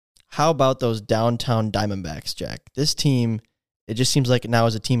how about those downtown Diamondbacks, Jack? This team, it just seems like now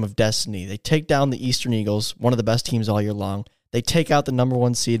is a team of destiny. They take down the Eastern Eagles, one of the best teams all year long. They take out the number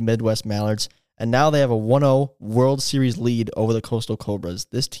 1 seed Midwest Mallards, and now they have a 1-0 World Series lead over the Coastal Cobras.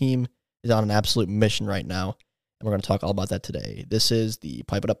 This team is on an absolute mission right now, and we're going to talk all about that today. This is the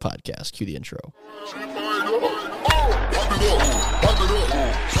Pipe It Up Podcast. Cue the intro.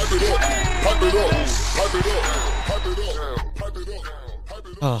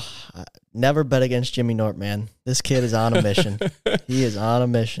 Oh, never bet against Jimmy Norp, man. This kid is on a mission. He is on a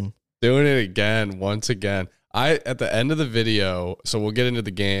mission. Doing it again, once again. At the end of the video, so we'll get into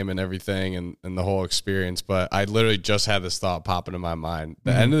the game and everything and the whole experience, but I literally just had this thought pop into my mind.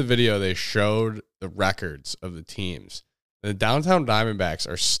 The end of the video, they showed the records of the teams. The Downtown Diamondbacks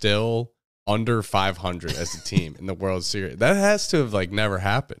are still under 500 as a team in the World Series. That has to have never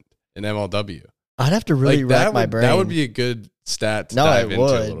happened in MLW. I'd have to really rack my brain. That would be a good stat to dive into a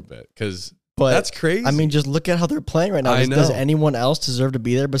little bit, because that's crazy. I mean, just look at how they're playing right now. Does anyone else deserve to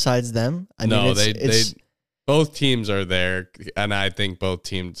be there besides them? Both teams are there, and I think both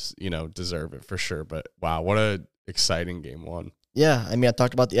teams, deserve it for sure. But wow, what a exciting game one. Yeah, I mean, I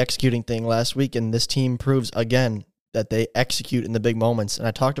talked about the executing thing last week, and this team proves again that they execute in the big moments. And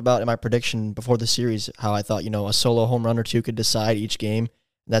I talked about in my prediction before the series how I thought, a solo home run or two could decide each game.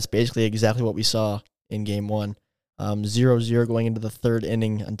 And that's basically exactly what we saw in game one. 0-0 going into the third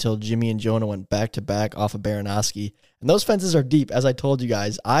inning until Jimmy and Jonah went back-to-back off of Baranowski. And those fences are deep, as I told you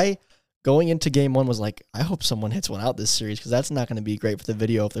guys. Going into game one was like, I hope someone hits one out this series, because that's not going to be great for the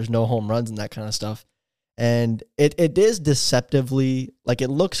video if there's no home runs and that kind of stuff. And it is deceptively, it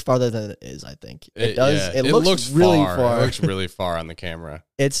looks farther than it is, I think. It does. Yeah, it looks really far. It looks really far on the camera.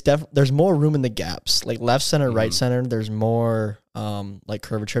 There's more room in the gaps, left center, right center. There's more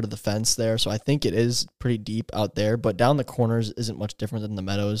curvature to the fence there. So I think it is pretty deep out there, but down the corners isn't much different than the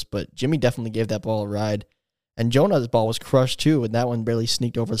meadows. But Jimmy definitely gave that ball a ride. And Jonah's ball was crushed too, and that one barely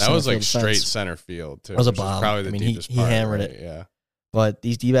sneaked over the center field. That was straight center field too. That was a bomb. Probably the deepest part. He hammered it. Yeah. But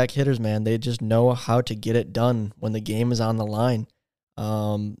these D-back hitters, man, they just know how to get it done when the game is on the line.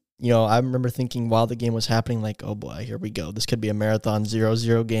 I remember thinking while the game was happening, oh boy, here we go. This could be a marathon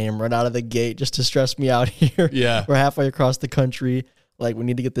 0-0 game right out of the gate just to stress me out here. Yeah. We're halfway across the country. We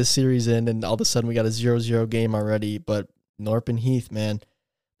need to get this series in, and all of a sudden we got a 0-0 game already. But Norp and Heath, man,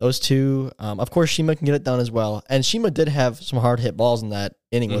 those two, of course, Shima can get it done as well. And Shima did have some hard hit balls in that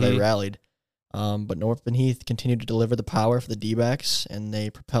inning where they rallied. But Norp and Heath continued to deliver the power for the D-backs, and they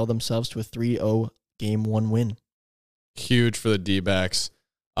propelled themselves to a 3-0 Game 1 win. Huge for the D-backs.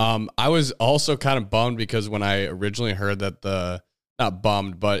 I was also kind of bummed because when I originally heard that not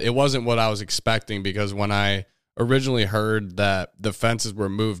bummed, but it wasn't what I was expecting, because when I originally heard that the fences were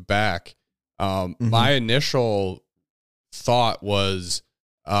moved back, my initial thought was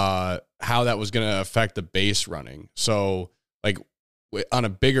how that was going to affect the base running. So, on a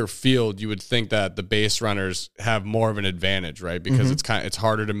bigger field, you would think that the base runners have more of an advantage, right? Because it's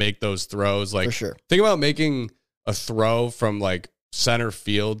harder to make those throws. For sure. Think about making a throw from center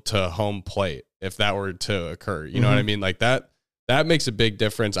field to home plate if that were to occur. You know what I mean? That makes a big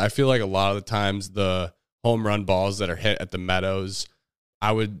difference. I feel like a lot of the times the home run balls that are hit at the meadows,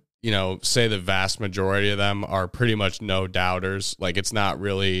 I would, say the vast majority of them are pretty much no doubters. It's not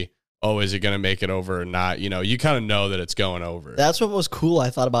really, oh, is it going to make it over or not? You kind of know that it's going over. That's what was cool,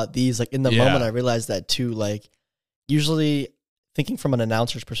 I thought, about these. In the moment, I realized that too. Usually thinking from an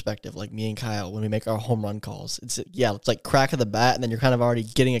announcer's perspective, me and Kyle, when we make our home run calls, it's crack of the bat, and then you're kind of already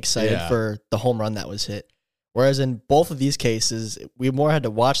getting excited for the home run that was hit. Whereas in both of these cases, we more had to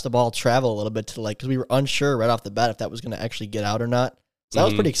watch the ball travel a little bit to because we were unsure right off the bat if that was going to actually get out or not. So that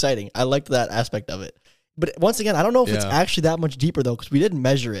was pretty exciting. I liked that aspect of it. But once again, I don't know if it's actually that much deeper though, because we didn't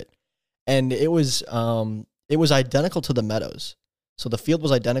measure it. And it was identical to the meadows. So the field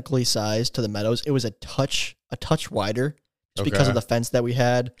was identically sized to the meadows. It was a touch wider just because of the fence that we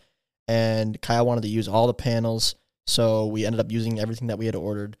had. And Kyle wanted to use all the panels, so we ended up using everything that we had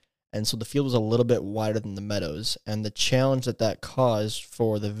ordered. And so the field was a little bit wider than the meadows. And the challenge that caused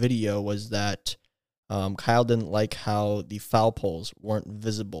for the video was that Kyle didn't like how the foul poles weren't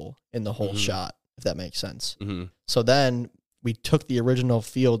visible in the whole shot, if that makes sense. So then we took the original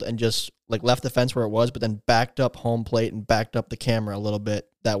field and just left the fence where it was, but then backed up home plate and backed up the camera a little bit.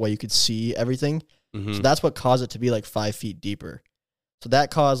 That way you could see everything. So that's what caused it to be 5 feet deeper. So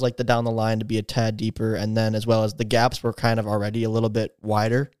that caused the down the line to be a tad deeper. And then as well as the gaps were kind of already a little bit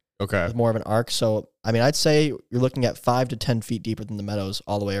wider. Okay. With more of an arc. So, I mean, I'd say you're looking at 5 to 10 feet deeper than the meadows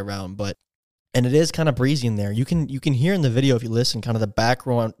all the way around. And it is kind of breezy in there. You can hear in the video, if you listen, kind of the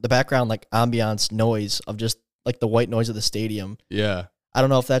background ambiance noise of just the white noise of the stadium. Yeah. I don't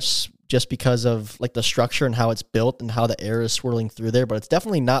know if that's just because of like the structure and how it's built and how the air is swirling through there, but it's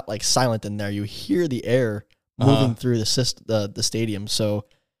definitely not like silent in there. You hear the air moving through the stadium. So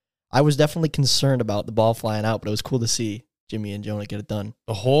I was definitely concerned about the ball flying out, but it was cool to see Jimmy and Jonah get it done.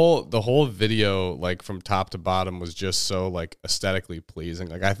 The whole video, like from top to bottom, was just so like aesthetically pleasing.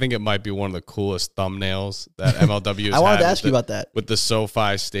 Like I think it might be one of the coolest thumbnails that MLW has I wanted had to ask you about that. With the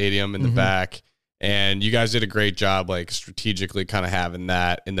SoFi Stadium in the back. And you guys did a great job, like strategically kind of having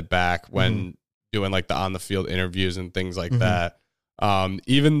that in the back when doing like the on the field interviews and things like that.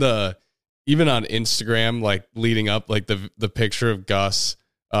 Even on Instagram, like leading up, like the picture of Gus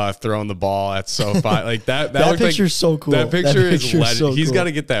throwing the ball at SoFi, like that picture's like, so cool. That picture is legend. So He's cool. got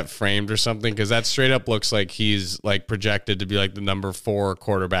to get that framed or something, because that straight up looks like he's like projected to be like the number 4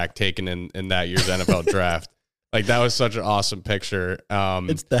 quarterback taken in that year's NFL draft. Like that was such an awesome picture.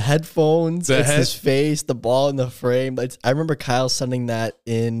 It's the headphones, his face, the ball in the frame. I remember Kyle sending that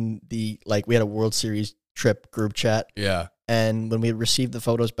in we had a World Series trip group chat. Yeah. And when we received the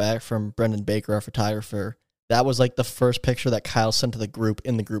photos back from Brendan Baker, our photographer, that was like the first picture that Kyle sent to the group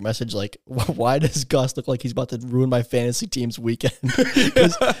in the group message. Like, why does Gus look like he's about to ruin my fantasy team's weekend?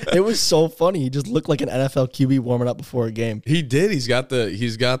 Because it was so funny. He just looked like an NFL QB warming up before a game. He did. He's got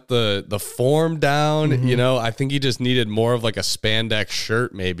the form down. You know, I think he just needed more of like a spandex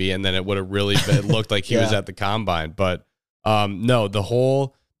shirt maybe, and then it would have really looked like he was at the combine. But no,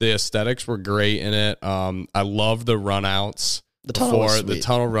 the aesthetics were great in it. I love the runouts. The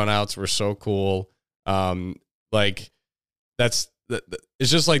tunnel runouts were so cool. Like it's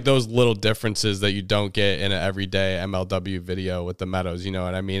just like those little differences that you don't get in an everyday MLW video with the Meadows, you know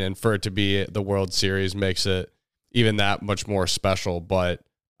what I mean? And for it to be the World Series makes it even that much more special. But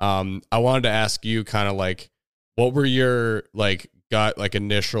I wanted to ask you kind of like, what were your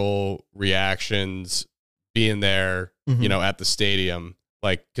initial reactions being there, you know, at the stadium?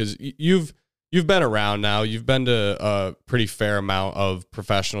 Like, because you've been around now, you've been to a pretty fair amount of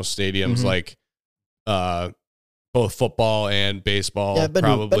professional stadiums, like both football and baseball,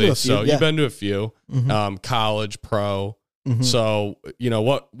 probably. You've been to a few, college, pro. So, you know,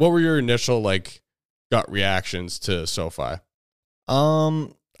 what were your initial like gut reactions to SoFi?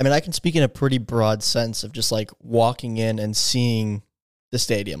 I mean, I can speak in a pretty broad sense of just like walking in and seeing the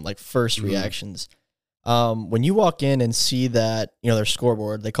stadium, like first reactions. When you walk in and see that, you know, their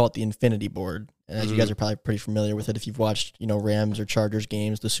scoreboard, they call it the infinity board. And as you guys are probably pretty familiar with it, if you've watched, you know, Rams or Chargers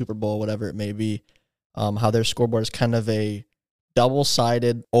games, the Super Bowl, whatever it may be, how their scoreboard is kind of a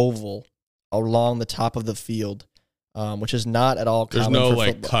double-sided oval along the top of the field, which is not at all common. There's no for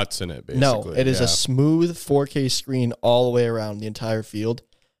like football. cuts in it, basically. No, it is a smooth 4K screen all the way around the entire field,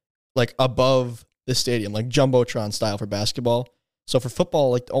 like above the stadium, like Jumbotron style for basketball. So for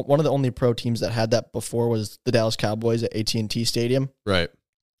football, like one of the only pro teams that had that before was the Dallas Cowboys at AT&T Stadium. Right.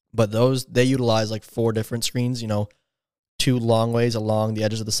 But they utilize like 4 different screens, you know, 2 long ways along the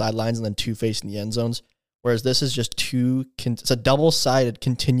edges of the sidelines and then 2 facing the end zones. Whereas this is just it's a double-sided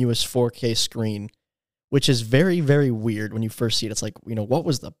continuous 4K screen, which is very, very weird when you first see it. It's like, you know, what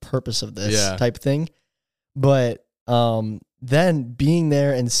was the purpose of this type thing? But then being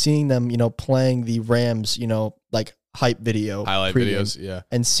there and seeing them, you know, playing the Rams, you know, like highlight videos,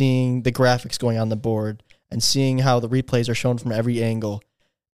 and seeing the graphics going on the board and seeing how the replays are shown from every angle.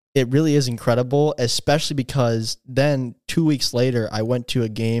 It really is incredible, especially because then 2 weeks later, I went to a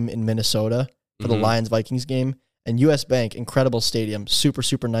game in Minnesota for the Lions-Vikings game, and US Bank, incredible stadium, super,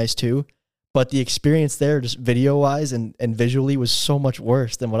 super nice too. But the experience there, just video-wise and visually, was so much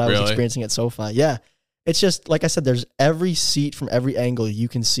worse than what I was experiencing at SoFi. Yeah, it's just, like I said, there's every seat from every angle you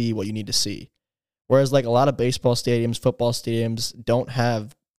can see what you need to see. Whereas like a lot of baseball stadiums, football stadiums don't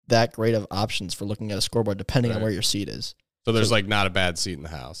have that great of options for looking at a scoreboard depending on where your seat is. So there's like not a bad seat in the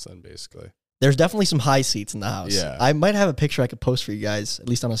house then, basically. There's definitely some high seats in the house. Yeah. I might have a picture I could post for you guys, at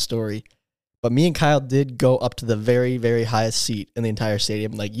least on a story. But me and Kyle did go up to the very, very highest seat in the entire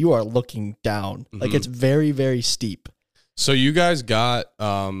stadium. Like, you are looking down. Like, it's very, very steep. So you guys got,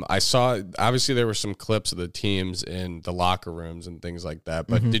 I saw, obviously there were some clips of the teams in the locker rooms and things like that.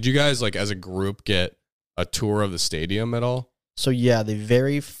 But did you guys, like, as a group, get a tour of the stadium at all? So, yeah, the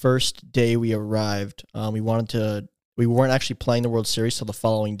very first day we arrived, we weren't actually playing the World Series till the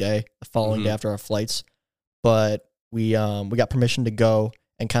following day after our flights. But we got permission to go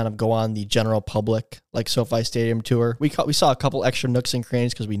and kind of go on the general public, like, SoFi Stadium tour. We saw a couple extra nooks and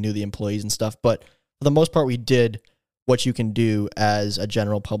crannies because we knew the employees and stuff. But for the most part, we did what you can do as a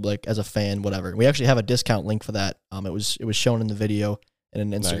general public, as a fan, whatever. And we actually have a discount link for that. It was shown in the video in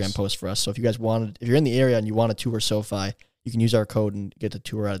an Instagram post for us. So if you guys if you're in the area and you want to tour SoFi, you can use our code and get the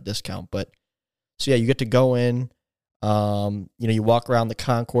tour at a discount. But so yeah, you get to go in. You walk around the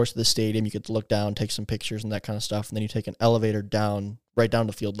concourse of the stadium. You get to look down, take some pictures and that kind of stuff. And then you take an elevator down, right down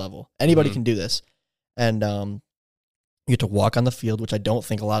to field level. Anybody can do this. And you get to walk on the field, which I don't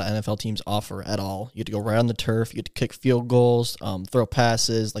think a lot of NFL teams offer at all. You get to go right on the turf. You get to kick field goals, throw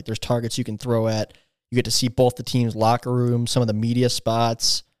passes. Like there's targets you can throw at. You get to see both the teams' locker rooms, some of the media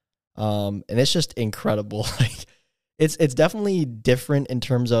spots. And it's just incredible. Like it's definitely different in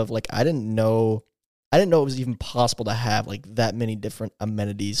terms of like I didn't know it was even possible to have like that many different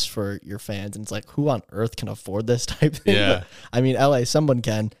amenities for your fans. And it's like, who on earth can afford this type thing? Yeah. But, I mean, LA, someone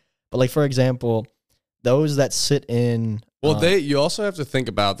can. But like, for example, those that sit in. Well, you also have to think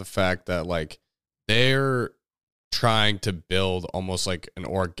about the fact that like they're trying to build almost like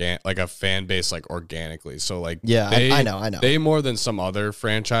a fan base like organically. So like, yeah, I know. They more than some other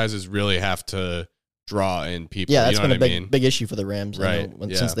franchises really have to draw in people. Yeah, that's you know been a big issue for the Rams, right?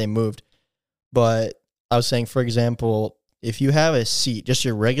 Since they moved. But I was saying, for example, if you have a seat, just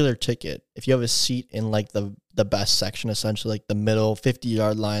your regular ticket, if you have a seat in like the best section, essentially like the middle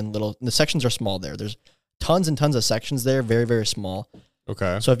 50-yard line, the sections are small there. There's tons and tons of sections there, very, very small.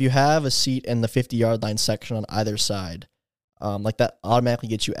 Okay. So if you have a seat in the 50-yard line section on either side, like that automatically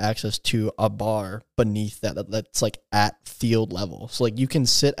gets you access to a bar beneath that's like at field level. So like you can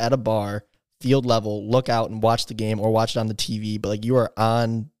sit at a bar, field level, look out and watch the game or watch it on the TV, but like you are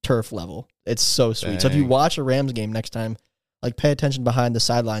on turf level. It's so sweet. Dang. So if you watch a Rams game next time, like pay attention behind the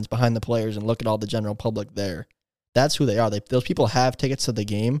sidelines, behind the players, and look at all the general public there. That's who they are. Those people have tickets to the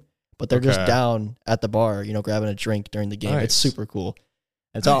game, but they're just down at the bar, grabbing a drink during the game. Nice. It's super cool.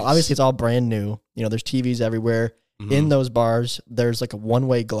 It's all obviously it's all brand new. There's TVs everywhere. Mm-hmm. In those bars, there's like a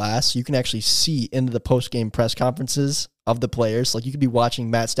one-way glass. You can actually see into the post-game press conferences of the players. Like you could be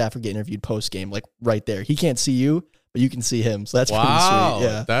watching Matt Stafford get interviewed post-game, like right there. He can't see you, but you can see him. So that's pretty sweet.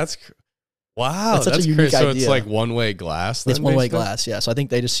 Yeah, that's such a unique idea. So it's like one-way glass. It's one-way glass. Yeah. So I think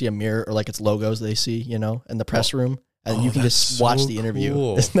they just see a mirror or like it's logos they see, in the press room, and you can just watch the interview.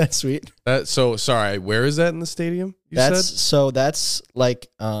 Cool. Isn't that sweet? Sorry, where is that in the stadium? That's like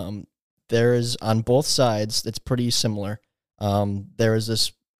there is on both sides. It's pretty similar. There is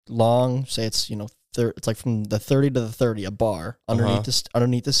this long, say it's it's like from the 30 to the 30, a bar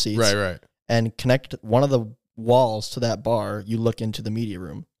underneath the seats. Right. And connect one of the walls to that bar. You look into the media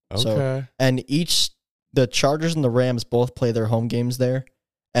room. Okay. So, and the Chargers and the Rams both play their home games there,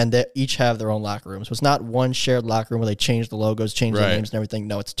 and they each have their own locker rooms. So it's not one shared locker room where they change the logos, change their names and everything.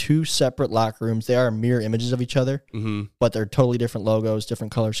 No, it's two separate locker rooms. They are mirror images of each other, but they're totally different logos,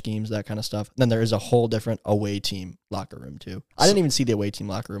 different color schemes, that kind of stuff. And then there is a whole different away team locker room too. I didn't even see the away team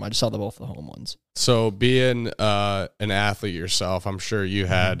locker room. I just saw both the home ones. So being an athlete yourself, I'm sure you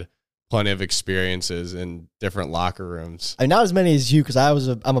had plenty of experiences in different locker rooms. I mean, not as many as you because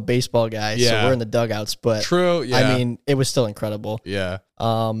I'm a baseball guy, so we're in the dugouts. But true, yeah. I mean, it was still incredible. Yeah.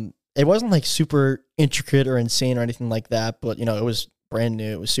 It wasn't like super intricate or insane or anything like that, but it was brand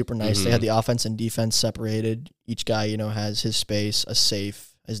new. It was super nice. Mm-hmm. They had the offense and defense separated. Each guy, has his space, a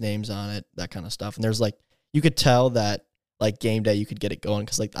safe, his name's on it, that kind of stuff. And there's like you could tell that like game day you could get it going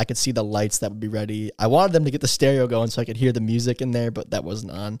because like I could see the lights that would be ready. I wanted them to get the stereo going so I could hear the music in there, but that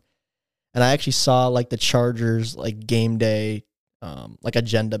wasn't on. And I actually saw like the Chargers like game day, like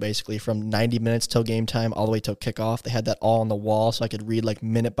agenda basically from 90 minutes till game time all the way till kickoff. They had that all on the wall so I could read like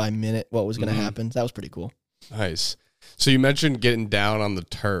minute by minute what was going to happen. That was pretty cool. Nice. So you mentioned getting down on the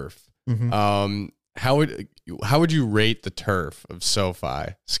turf. Mm-hmm. How would you rate the turf of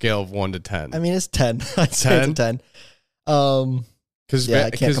SoFi? Scale of 1 to 10. I mean, it's 10. I'd say it's a 10. Because I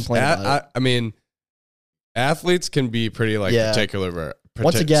can't complain about it. I mean, athletes can be pretty particular.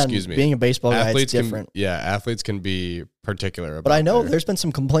 Once again, being a baseball guy, it's different. Athletes can be particular about. But I know there's been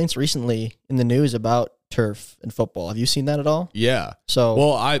some complaints recently in the news about turf and football. Have you seen that at all? Yeah.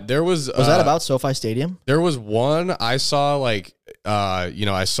 So, there was that about SoFi Stadium? There was one I saw I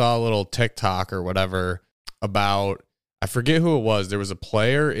saw a little TikTok or whatever about, I forget who it was. There was a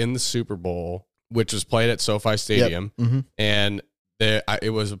player in the Super Bowl, which was played at SoFi Stadium, and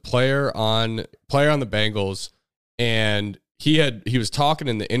it was a player on the Bengals, and he was talking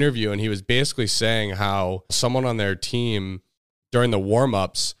in the interview, and he was basically saying how someone on their team during the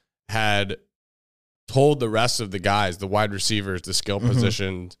warm-ups had told the rest of the guys, the wide receivers, the skill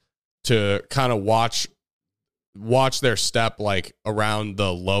positions, to kind of watch their step like around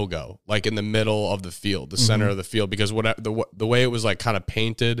the logo, like in the middle of the field, the center of the field, because the way it was like kind of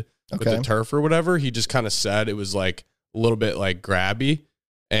painted with the turf or whatever, he just kind of said it was like a little bit like grabby.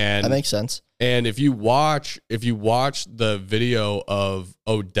 And that makes sense. And if you watch the video of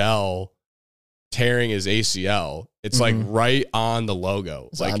Odell tearing his ACL, it's like right on the logo,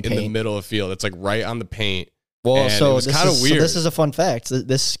 it's like in the middle of the field. It's like right on the paint. Well, and so it was kind of weird. So this is a fun fact.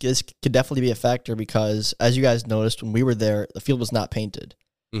 This could definitely be a factor because, as you guys noticed when we were there, the field was not painted.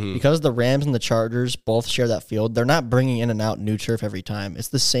 Mhm. Because the Rams and the Chargers both share that field, they're not bringing in and out new turf every time. It's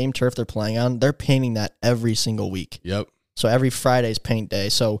the same turf they're playing on. They're painting that every single week. Yep. So every Friday's paint day.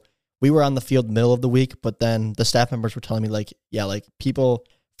 So we were on the field middle of the week, but then the staff members were telling me, like, yeah, like people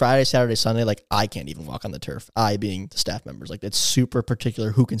Friday, Saturday, Sunday, like I can't even walk on the turf. I being the staff members. Like it's super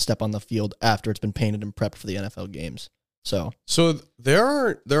particular who can step on the field after it's been painted and prepped for the NFL games. So there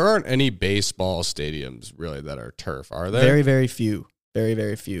aren't any baseball stadiums really that are turf, are there? very, very few. Very,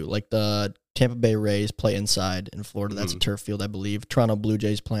 very few. Like the Tampa Bay Rays play inside in Florida. That's a turf field, I believe. Toronto Blue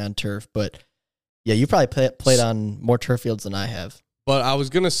Jays play on turf. But yeah, you probably played on more turf fields than I have. But I was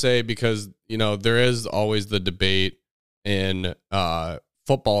going to say, because, you know, there is always the debate in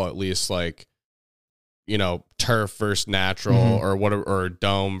football, at least, like, you know, turf versus natural or whatever, or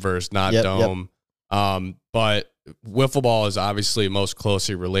dome versus not dome. But wiffle ball is obviously most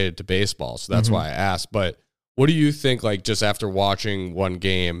closely related to baseball. So that's why I asked. But what do you think, like, just after watching one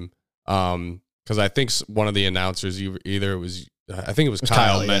game? Because I think one of the announcers, I think it was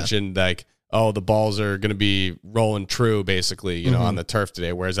Kyle mentioned, like, oh, the balls are going to be rolling true, basically, you know, on the turf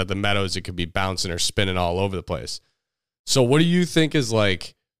today. Whereas at the Meadows, it could be bouncing or spinning all over the place. So what do you think is,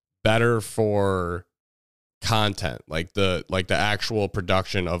 like, better for content, like the actual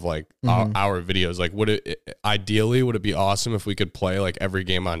production of, like, our videos? Like, would it be awesome if we could play, like, every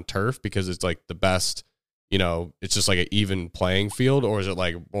game on turf because it's, like, the best, you know, it's just like an even playing field? Or is it,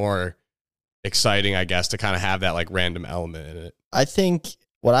 like, more exciting, I guess, to kind of have that, like, random element in it? I think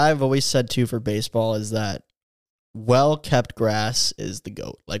what I've always said too for baseball is that well-kept grass is the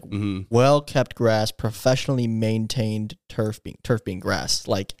GOAT. Like well-kept grass, professionally maintained turf being grass,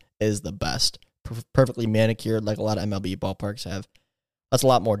 like, is the best. Perfectly manicured, like a lot of MLB ballparks have. That's a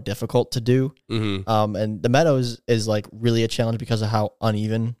lot more difficult to do. And the Meadows is, like, really a challenge because of how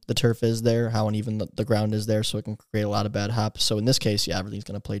uneven the turf is there, how uneven the ground is there, so it can create a lot of bad hops. So in this case, yeah, everything's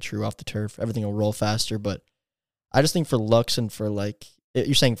going to play true off the turf. Everything will roll faster, but I just think for looks and for, like,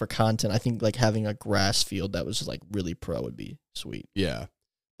 you're saying for content, I think, like, having a grass field that was just, like, really pro would be sweet. Yeah.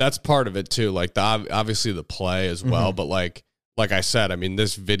 That's part of it too. Like, obviously the play as well, but like I said, I mean,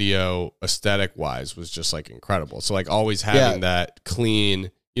 this video aesthetic wise was just, like, incredible. So, like, always having that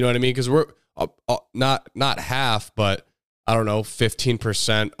clean, you know what I mean? Because we're not half, but I don't know,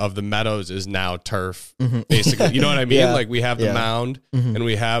 15% of the Meadows is now turf, basically. You know what I mean? Like, we have the mound and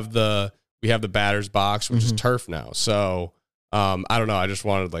we have the batter's box, which is turf now. So I don't know. I just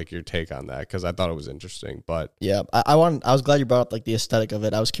wanted, like, your take on that because I thought it was interesting. But yeah, I was glad you brought up, like, the aesthetic of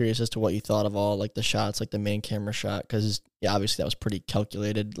it. I was curious as to what you thought of all, like, the shots, like the main camera shot, because yeah, obviously that was pretty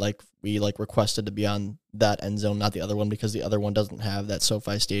calculated. Like, we, like, requested to be on that end zone, not the other one, because the other one doesn't have that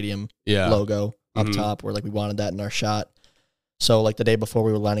SoFi Stadium logo up top, where, like, we wanted that in our shot. So, like, the day before,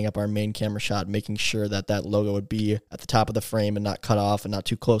 we were lining up our main camera shot, making sure that logo would be at the top of the frame and not cut off and not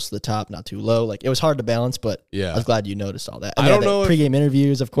too close to the top, not too low. Like, it was hard to balance, but I was glad you noticed all that. And I don't know pregame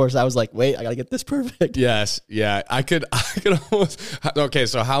interviews, of course. I was like, wait, I got to get this perfect. Yes. Yeah. I could almost. Okay.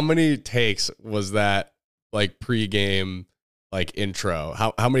 So how many takes was that, like, pregame, like, intro?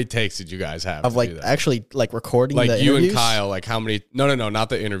 How many takes did you guys have? Of, like, actually, like, recording like the you interviews? And Kyle, like, how many? No, not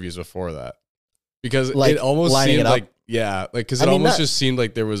the interviews before that. Because like, it almost seemed like, like, because it almost just seemed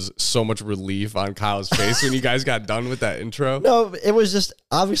like there was so much relief on Kyle's face when you guys got done with that intro. No, it was just,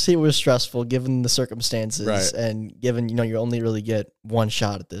 obviously it was stressful given the circumstances and given, you know, you only really get one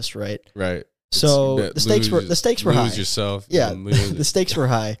shot at this, right? Right. So the stakes were high. Lose yourself. Yeah, the stakes were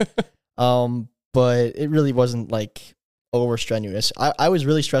high. But it really wasn't, like, over strenuous. I was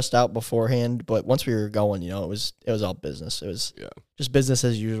really stressed out beforehand, but once we were going, you know, it was all business. It was just business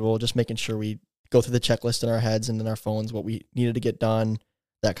as usual, just making sure we go through the checklist in our heads and in our phones, what we needed to get done,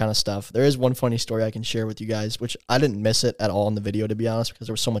 that kind of stuff. There is one funny story I can share with you guys, which I didn't miss it at all in the video, to be honest, because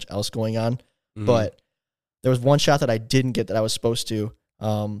there was so much else going on. But there was one shot that I didn't get that I was supposed to.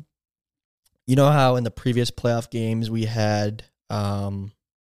 You know how in the previous playoff games we had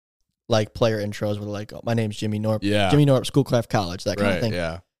like, player intros where, like, oh, my name's Jimmy Norp. Jimmy Norp, Schoolcraft College, that kind of thing.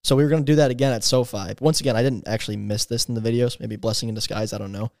 Yeah. So we were going to do that again at SoFi. But once again, I didn't actually miss this in the videos. Maybe blessing in disguise, I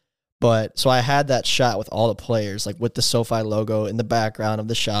don't know. But so I had that shot with all the players, like, with the SoFi logo in the background of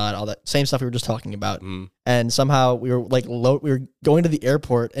the shot, all that same stuff we were just talking about. And somehow we were, like, we were going to the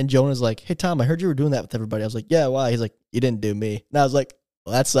airport, and Jonah's like, "Hey, Tom, I heard you were doing that with everybody." I was like, "Yeah, why?" He's like, "You didn't do me." And I was like,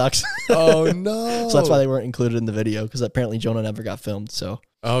 "Well, that sucks." Oh, no. So that's why they weren't included in the video, because apparently Jonah never got filmed. So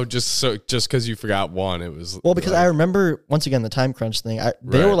Oh, just because you forgot one, it was because I remember once again the time crunch thing.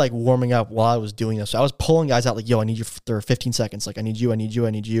 They were like warming up while I was doing this, so I was pulling guys out like, "Yo, I need you for 15 seconds. Like, I need you, I need you,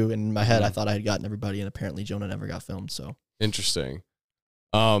 I need you." And in my head, I thought I had gotten everybody, and apparently Jonah never got filmed. So interesting.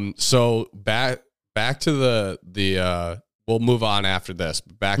 So back to the we'll move on after this.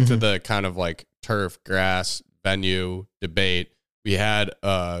 Back to the kind of like turf, grass, venue debate. We had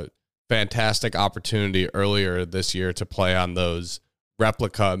a fantastic opportunity earlier this year to play on those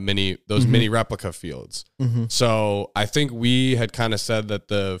mini replica fields. So I think we had kind of said that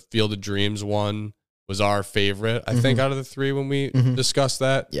the Field of Dreams one was our favorite, I think, out of the three when we discussed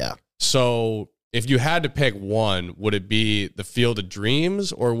that. Yeah. So if you had to pick one, would it be the Field of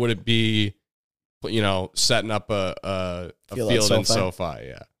Dreams, or would it be, setting up a field in SoFi?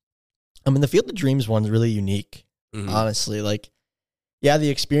 Yeah. I mean, the Field of Dreams one's really unique, honestly. Like, yeah, the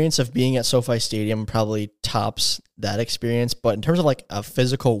experience of being at SoFi Stadium probably tops that experience. But in terms of like a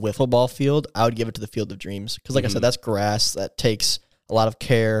physical wiffle ball field, I would give it to the Field of Dreams. Because like I said, that's grass that takes a lot of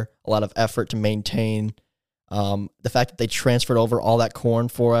care, a lot of effort to maintain. The fact that they transferred over all that corn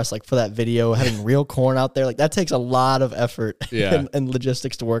for us, like for that video, having real corn out there, like that takes a lot of effort and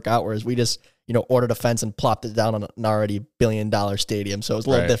logistics to work out. Whereas we just, ordered a fence and plopped it down on an already $1 billion stadium. So it was a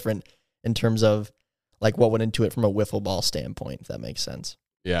little different in terms of like what went into it from a wiffle ball standpoint, if that makes sense.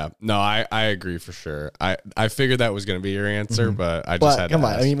 Yeah, no, I agree for sure. I figured that was going to be your answer, but I just had to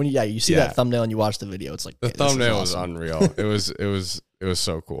ask. I mean, when you see that thumbnail and you watch the video, it's like the thumbnail was unreal. It was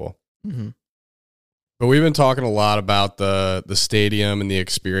so cool. But we've been talking a lot about the stadium and the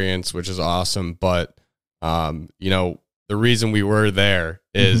experience, which is awesome. But the reason we were there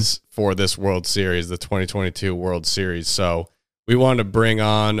is for this World Series, the 2022 World Series. So we wanted to bring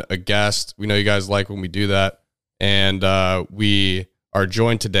on a guest. We know you guys like when we do that. And we are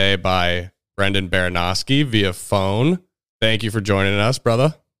joined today by Brendan Baranowski via phone. Thank you for joining us,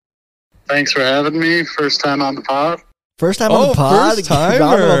 brother. Thanks for having me. First time on the pod. First time on the pod? First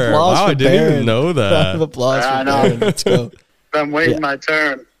timer. Wow, I didn't even know that. Round of applause for Baron. Let's go. Been waiting my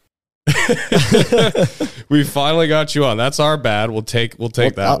turn. We finally got you on. That's our bad. We'll take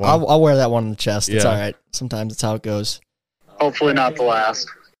that one. I'll wear that one on the chest. It's all right. Sometimes it's how it goes. Hopefully not the last.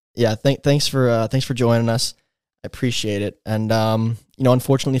 Yeah, thanks for joining us. I appreciate it. And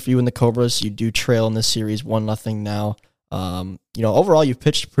unfortunately for you and the Cobras, you do trail in this series 1-0 now. Overall you've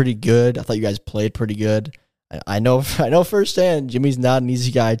pitched pretty good. I thought you guys played pretty good. I know firsthand Jimmy's not an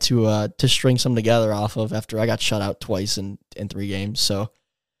easy guy to string some together off of after I got shut out twice in 3 games. So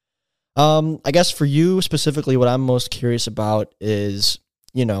I guess for you specifically, what I'm most curious about is,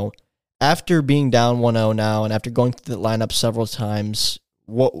 after being down 1-0 now and after going through the lineup several times,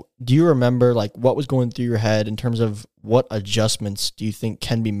 what do you remember, like what was going through your head in terms of what adjustments do you think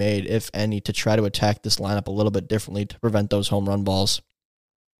can be made, if any, to try to attack this lineup a little bit differently to prevent those home run balls?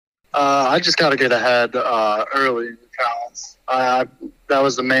 I just got to get ahead early in the counts. That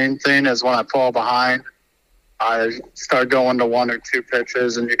was the main thing, is when I fall behind, I start going to 1 or 2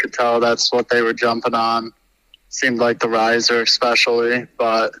 pitches, and you could tell that's what they were jumping on. Seemed like the riser especially,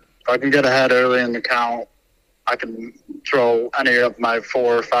 but if I can get ahead early in the count, I can throw any of my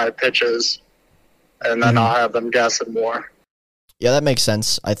 4 or 5 pitches, and then I'll have them guessing more. Yeah, that makes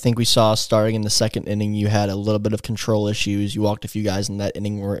sense. I think we saw starting in the second inning, you had a little bit of control issues. You walked a few guys in that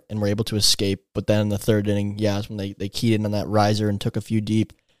inning and were able to escape. But then in the third inning, that's when they keyed in on that riser and took a few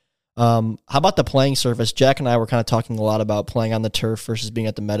deep. How about the playing surface? Jack and I were kind of talking a lot about playing on the turf versus being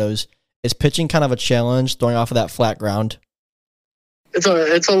at the Meadows. Is pitching kind of a challenge, throwing off of that flat ground? It's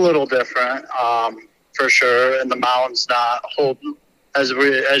a little different, for sure. And the mound's not holding, as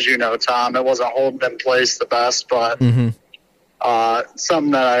you know, Tom. It wasn't holding in place the best, but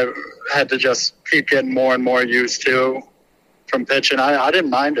something that I had to just keep getting more and more used to from pitching. I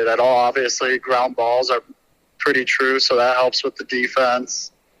didn't mind it at all. Obviously, ground balls are pretty true, so that helps with the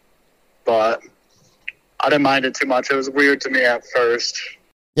defense. But I didn't mind it too much. It was weird to me at first.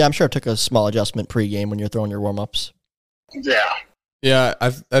 Yeah, I'm sure it took a small adjustment pregame when you're throwing your warm-ups. Yeah. Yeah,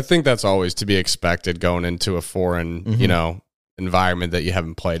 I think that's always to be expected going into a foreign, environment that you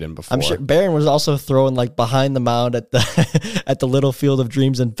haven't played in before. I'm sure Barron was also throwing like behind the mound at the at the little Field of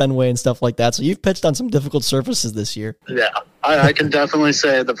Dreams and Fenway and stuff like that. So you've pitched on some difficult surfaces this year. Yeah, I can definitely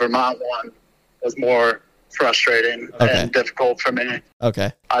say the Vermont one was more frustrating and difficult for me.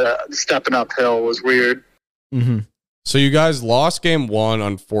 Okay. Stepping uphill was weird. So you guys lost game 1,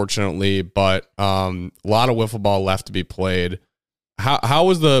 unfortunately, but a lot of wiffle ball left to be played. How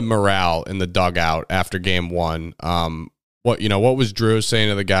was the morale in the dugout after game 1? What was Drew saying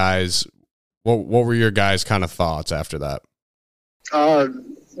to the guys? What were your guys' kind of thoughts after that?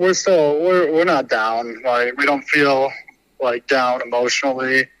 We're not down. Like, we don't feel like down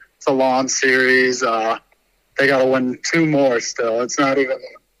emotionally. It's a long series. They got to win 2 more still. It's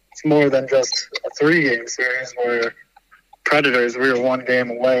more than just a 3-game series where Predators, we were 1 game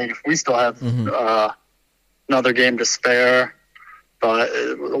away. We still have another game to spare, but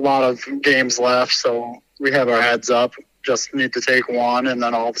a lot of games left, so we have our heads up. Just need to take 1, and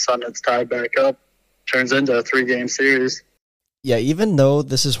then all of a sudden it's tied back up. Turns into a 3-game series. Yeah, even though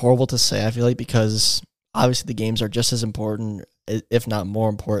this is horrible to say, I feel like, because obviously the games are just as important, if not more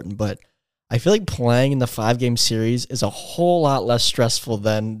important, but I feel like playing in the 5-game series is a whole lot less stressful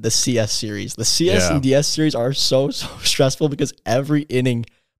than the CS series. The CS and DS series are so stressful because every inning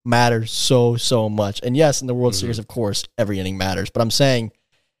matters so much. And yes, in the World Series, of course, every inning matters. But I'm saying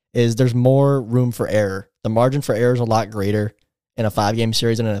is there's more room for error. The margin for error is a lot greater in a 5-game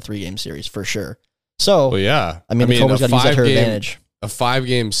series than in a 3-game series, for sure. So, the Cobras got to use that to their advantage. A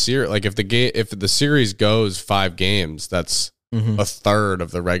 5-game series, like if the series goes 5 games, that's a third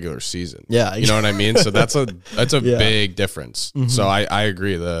of the regular season. Yeah, you know what I mean. So that's a big difference. So I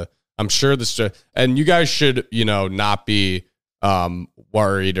agree. I'm sure and you guys should not be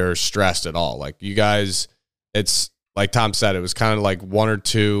worried or stressed at all. Like you guys, it's like Tom said, it was kind of like 1 or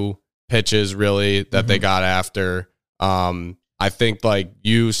 2 pitches really that they got after. I think like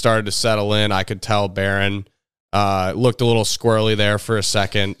you started to settle in. I could tell Barron looked a little squirrely there for a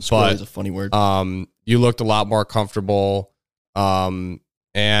second. Squirrely is a funny word. You looked a lot more comfortable.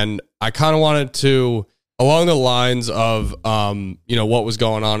 And I kind of wanted to, along the lines of, what was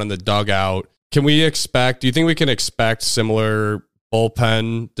going on in the dugout. Do you think we can expect similar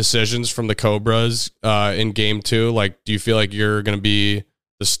bullpen decisions from the Cobras in game 2? Like, do you feel like you're going to be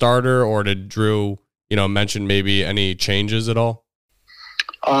the starter, or did Drew, mention maybe any changes at all?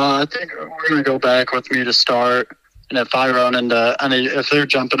 I think we're going to go back with me to start. And if I run into if they're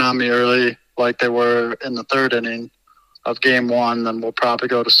jumping on me early, like they were in the 3rd inning of game 1, then we'll probably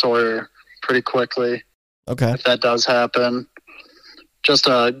go to Sawyer pretty quickly. Okay. If that does happen, just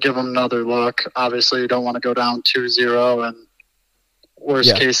to give them another look. Obviously, you don't want to go down 2-0, and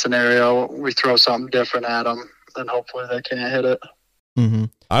worst case scenario, we throw something different at them, and hopefully they can't hit it.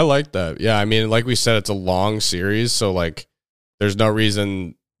 I like that. Yeah, I mean, like we said, it's a long series, so like there's no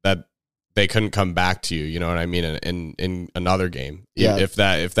reason that they couldn't come back to you. You know what I mean? In another game, if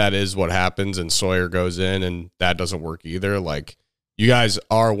that is what happens, and Sawyer goes in, and that doesn't work either. Like, you guys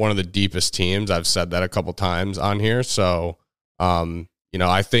are one of the deepest teams. I've said that a couple times on here. So,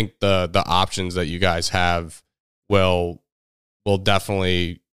 I think the options that you guys have will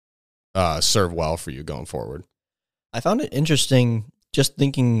definitely serve well for you going forward. I found it interesting just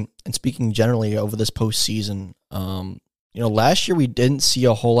thinking and speaking generally over this postseason. Last year we didn't see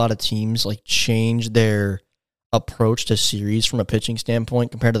a whole lot of teams like change their approach to series from a pitching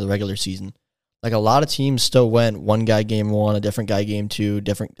standpoint compared to the regular season. Like a lot of teams still went 1 guy game 1, a different guy game 2,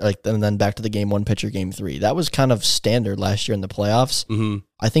 and then back to the game 1 pitcher game 3. That was kind of standard last year in the playoffs.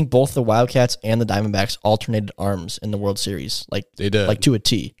 I think both the Wildcats and the Diamondbacks alternated arms in the World Series, like they did, like to a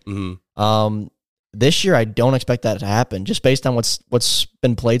T. This year, I don't expect that to happen. Just based on what's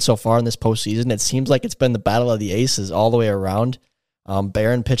been played so far in this postseason, it seems like it's been the battle of the aces all the way around.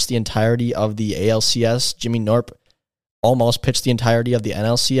 Barron pitched the entirety of the ALCS. Jimmy Norp almost pitched the entirety of the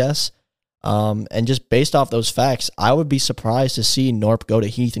NLCS. And just based off those facts, I would be surprised to see Norp go to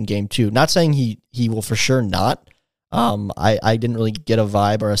Heath in game 2. Not saying he will for sure not. I didn't really get a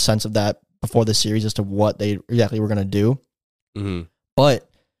vibe or a sense of that before the series as to what they exactly were going to do. But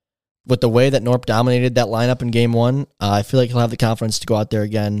with the way that Norp dominated that lineup in game 1, I feel like he'll have the confidence to go out there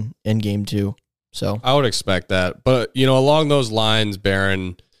again in game 2. So I would expect that. But, along those lines,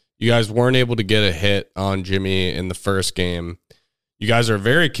 Barron, you guys weren't able to get a hit on Jimmy in the first game. You guys are a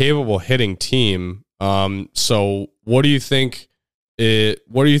very capable hitting team. So what do you think are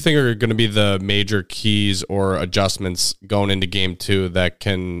going to be the major keys or adjustments going into game 2 that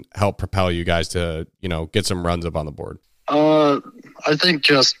can help propel you guys to, get some runs up on the board? I think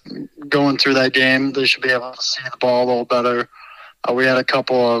just going through that game, they should be able to see the ball a little better. We had a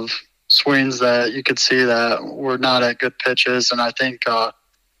couple of swings that you could see that were not at good pitches, and I think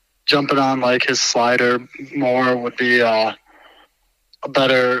jumping on like his slider more would be a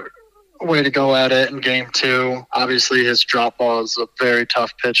better way to go at it in game 2. Obviously, his drop ball is a very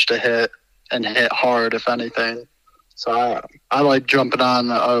tough pitch to hit and hit hard, if anything. So I like jumping on,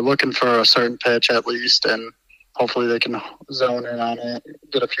 looking for a certain pitch at least, and hopefully they can zone in on it,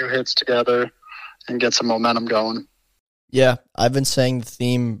 get a few hits together, and get some momentum going. Yeah, I've been saying the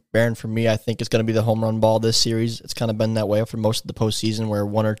theme, Barron, for me, I think is going to be the home run ball this series. It's kind of been that way for most of the postseason where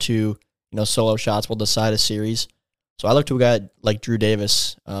 1 or 2, solo shots will decide a series. So I look to a guy like Drew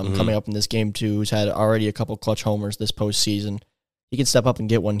Davis coming up in this game too, who's had already a couple clutch homers this postseason. He can step up and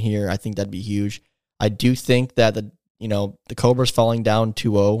get one here. I think that'd be huge. I do think that the Cobras falling down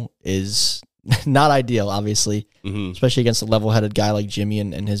 2-0 is not ideal, obviously, especially against a level-headed guy like Jimmy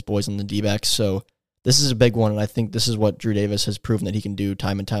and his boys on the D-backs. So this is a big one, and I think this is what Drew Davis has proven that he can do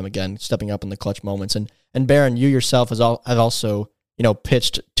time and time again, stepping up in the clutch moments. And Baron, you yourself have also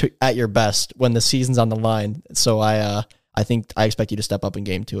pitched at your best when the season's on the line. So I expect you to step up in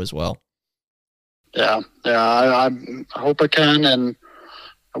game 2 as well. Yeah, I hope I can. And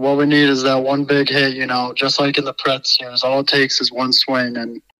what we need is that one big hit. Just like in the Pret series, all it takes is one swing,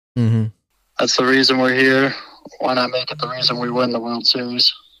 and that's the reason we're here. Why not make it the reason we win the World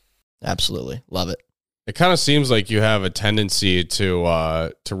Series? Absolutely, love it. It kind of seems like you have a tendency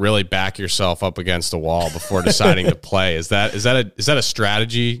to really back yourself up against the wall before deciding to play. Is that a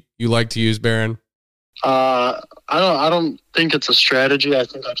strategy you like to use, Baron? I don't think it's a strategy. I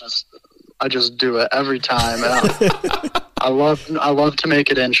think I just do it every time. I love to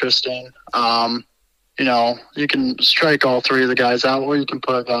make it interesting. You can strike all three of the guys out, or you can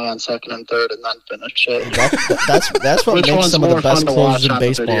put a guy on second and third and then finish it. That's what makes some of the best closers in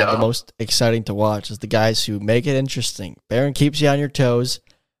baseball the most exciting to watch, is the guys who make it interesting. Baron keeps you on your toes,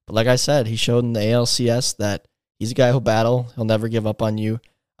 but like I said, he showed in the ALCS that he's a guy who'll battle. He'll never give up on you.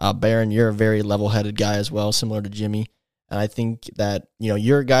 Baron, you're a very level-headed guy as well, similar to Jimmy. And I think that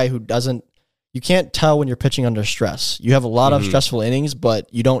you're a guy who doesn't. You can't tell when you're pitching under stress. You have a lot of stressful innings,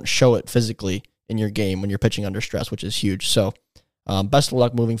 but you don't show it physically in your game when you're pitching under stress, which is huge. So best of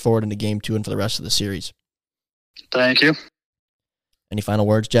luck moving forward into game 2 and for the rest of the series. Thank you. Any final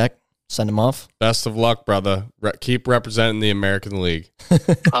words, Jack? Send him off. Best of luck, brother. Keep representing the American League.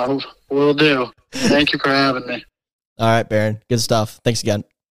 Will do. Thank you for having me. All right, Baron. Good stuff. Thanks again.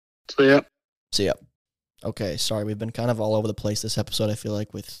 See ya. Okay, sorry. We've been kind of all over the place this episode, I feel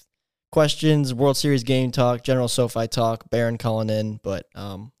like, with questions, World Series game talk, general SoFi talk, Baron calling in, but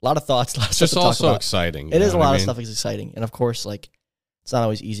a lot of thoughts. It's just also exciting. It is a lot of stuff is exciting. And of course, it's not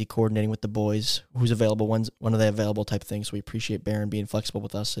always easy coordinating with the boys, who's available, when are they available type of thing. So we appreciate Baron being flexible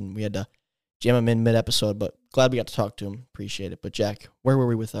with us, and we had to jam him in mid-episode, but glad we got to talk to him. Appreciate it. But Jack, where were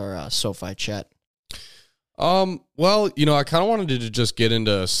we with our SoFi chat? Well, I kind of wanted to just get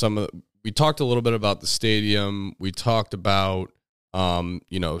into we talked a little bit about the stadium. We talked about some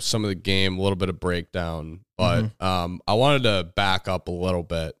of the game, a little bit of breakdown, but I wanted to back up a little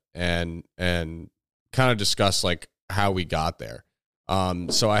bit and kind of discuss how we got there.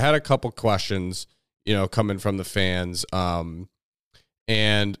 So I had a couple questions, coming from the fans.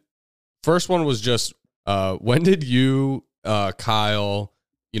 And first one was just, when did you, Kyle,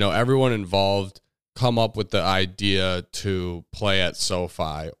 everyone involved come up with the idea to play at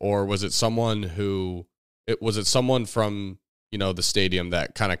SoFi, or was it someone from the stadium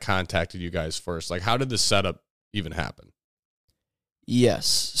that kind of contacted you guys first? How did the setup even happen? Yes.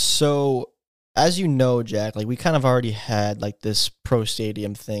 So as you know, Jack, we kind of already had this pro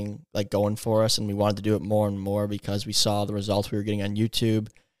stadium thing going for us, and we wanted to do it more and more because we saw the results we were getting on YouTube.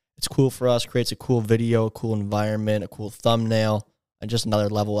 It's cool for us, creates a cool video, a cool environment, a cool thumbnail, and just another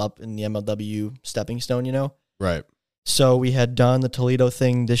level up in the MLW stepping stone, Right. So we had done the Toledo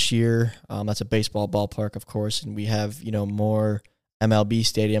thing this year. That's a baseball ballpark, of course, and we have, more MLB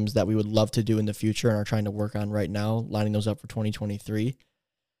stadiums that we would love to do in the future and are trying to work on right now, lining those up for 2023.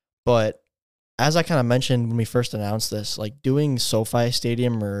 But as I kind of mentioned when we first announced this, doing SoFi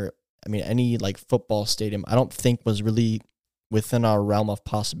Stadium or, any football stadium, I don't think was really within our realm of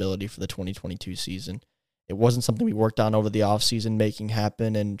possibility for the 2022 season. It wasn't something we worked on over the offseason making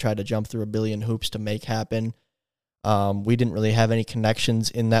happen and tried to jump through a billion hoops to make happen. We didn't really have any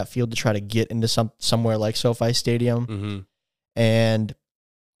connections in that field to try to get into somewhere like SoFi Stadium. And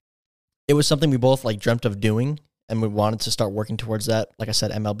it was something we both dreamt of doing, and we wanted to start working towards that. Like I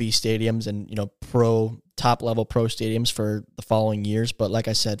said, MLB stadiums and, top level pro stadiums for the following years. But like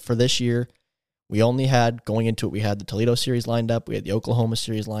I said, for this year, we only had, going into it, we had the Toledo series lined up, we had the Oklahoma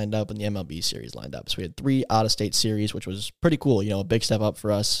series lined up, and the MLB series lined up. So we had 3 out-of-state series, which was pretty cool, a big step up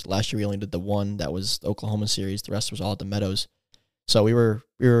for us. Last year we only did the one that was the Oklahoma series. The rest was all at the Meadows. So we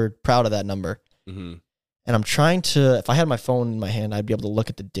were proud of that number. And I'm trying to, if I had my phone in my hand, I'd be able to look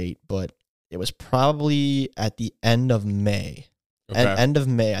at the date, but it was probably at the end of May. Okay. End of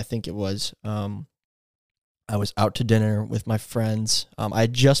May, I think it was. I was out to dinner with my friends. I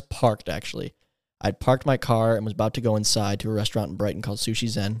had just parked, actually. I'd parked my car and was about to go inside to a restaurant in Brighton called Sushi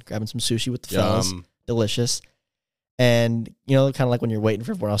Zen, grabbing some sushi with the fellas. Delicious. And, kind of like when you're waiting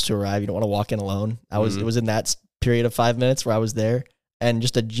for everyone else to arrive, you don't want to walk in alone. It was in that period of 5 minutes where I was there, and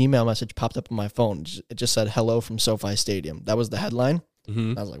just a Gmail message popped up on my phone. It just said, "Hello from SoFi Stadium." That was the headline.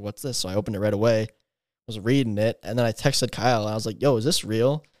 Mm-hmm. I was like, "What's this?" So I opened it right away. I was reading it, and then I texted Kyle. And I was like, "Yo, is this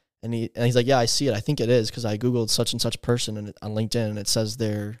real?" And he's like, "Yeah, I see it. I think it is because I googled such and such person on LinkedIn, and it says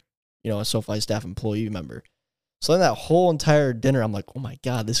they're, a SoFi staff employee member." So then that whole entire dinner, I'm like, "Oh my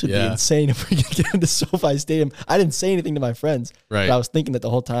God, this would be insane if we could get into SoFi Stadium." I didn't say anything to my friends, right? But I was thinking that the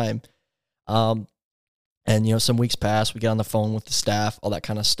whole time. And some weeks pass, we get on the phone with the staff, all that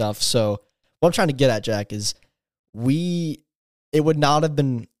kind of stuff. So what I'm trying to get at, Jack, is it would not have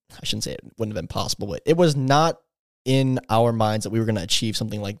been, I shouldn't say it wouldn't have been possible, but it was not in our minds that we were going to achieve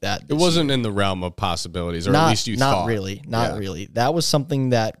something like that. It wasn't in the realm of possibilities, or at least you thought. Not really. That was something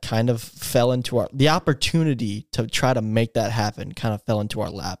that kind of fell into the opportunity to try to make that happen kind of fell into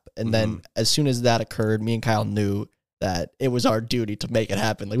our lap. And then as soon as that occurred, me and Kyle knew that it was our duty to make it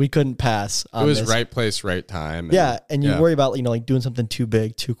happen. Like, we couldn't pass on this. It was right place, right time. And you worry about, like doing something too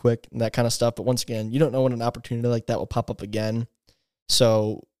big, too quick, and that kind of stuff. But once again, you don't know when an opportunity like that will pop up again.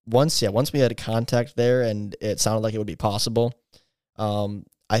 So once we had a contact there and it sounded like it would be possible,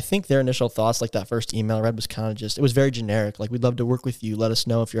 I think their initial thoughts, like that first email I read, was kind of just, it was very generic. Like, "We'd love to work with you. Let us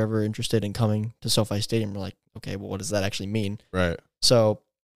know if you're ever interested in coming to SoFi Stadium." We're like, okay, well, what does that actually mean? Right. So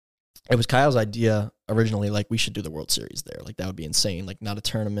it was Kyle's idea originally, like, we should do the World Series there. Like, that would be insane. Like, not a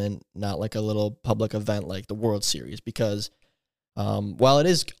tournament, not like a little public event, like the World Series. Because while it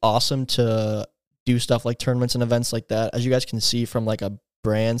is awesome to do stuff like tournaments and events like that, as you guys can see from like a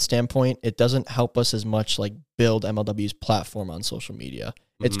brand standpoint, it doesn't help us as much like build MLW's platform on social media.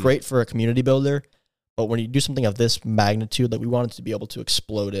 It's great for a community builder, but when you do something of this magnitude, like, we wanted to be able to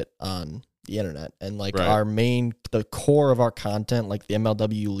explode it on the internet. And like the core of our content, like the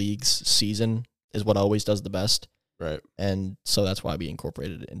MLW League's season, is what always does the best. Right. And so that's why we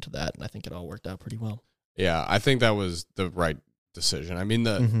incorporated it into that. And I think it all worked out pretty well. Yeah, I think that was the right decision. I mean,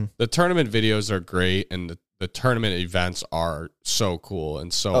 the tournament videos are great, and the tournament events are so cool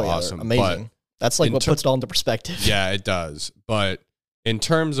and so awesome. Amazing. But that's like what puts it all into perspective. Yeah, it does. But in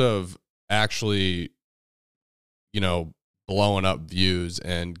terms of actually, blowing up views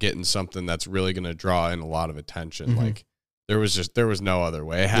and getting something that's really going to draw in a lot of attention, like, there was no other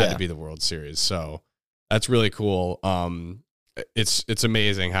way. It had to be the World Series. So that's really cool. It's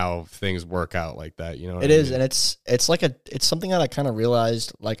amazing how things work out like that. You know what I is, mean? and it's something that I kind of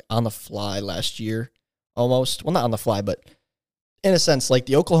realized like on the fly last year, almost. Well, not on the fly, but in a sense, like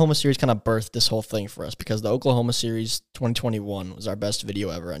the Oklahoma series kind of birthed this whole thing for us, because the Oklahoma series 2021 was our best video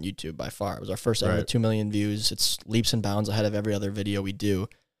ever on YouTube by far. It was our first ever 2 million views. It's leaps and bounds ahead of every other video we do.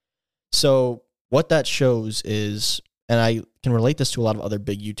 So what that shows is, and I can relate this to a lot of other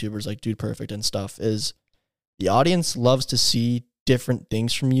big YouTubers like Dude Perfect and stuff, is the audience loves to see different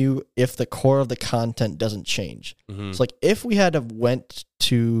things from you if the core of the content doesn't change. So like if we had went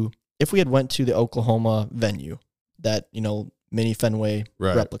to the Oklahoma venue, that, mini Fenway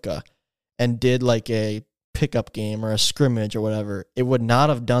replica, and did like a pickup game or a scrimmage or whatever, it would not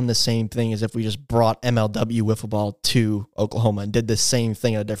have done the same thing as if we just brought MLW wiffle ball to Oklahoma and did the same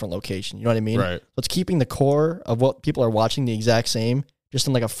thing at a different location. You know what I mean? Right. So it's keeping the core of what people are watching the exact same, just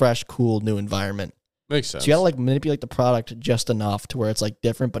in like a fresh, cool, new environment. Makes sense. So you gotta like manipulate the product just enough to where it's like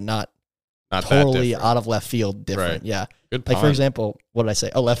different, but not totally out of left field different. Right. Yeah. Good like pun. for example, what did I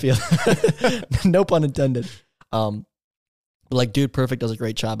say? Oh, left field. No pun intended. But like Dude Perfect does a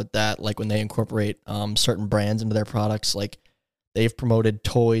great job at that. Like when they incorporate certain brands into their products, like they've promoted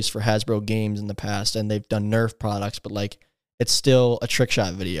toys for Hasbro games in the past, and they've done Nerf products, but like it's still a trick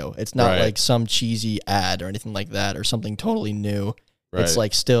shot video. It's not like some cheesy ad or anything like that, or something totally new. It's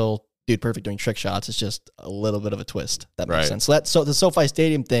like still Dude Perfect doing trick shots. It's just a little bit of a twist. That makes sense. So the SoFi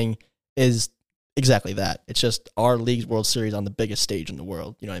Stadium thing is exactly that. It's just our league's World Series on the biggest stage in the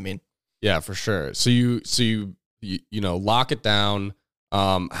world. You know what I mean? Yeah, for sure. So you lock it down.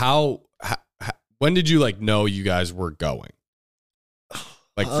 How when did you like know you guys were going?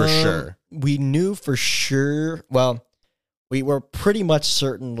 Like for sure. We knew for sure. Well, we were pretty much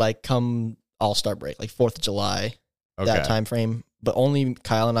certain like come All-Star break, like 4th of July, that time frame. But only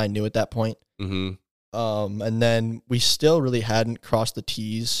Kyle and I knew at that point. And then we still really hadn't crossed the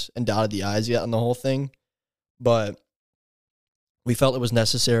T's and dotted the I's yet on the whole thing. But we felt it was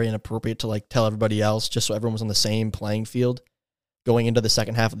necessary and appropriate to like tell everybody else, just so everyone was on the same playing field going into the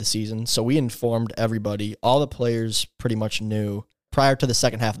second half of the season. So we informed everybody. All the players pretty much knew prior to the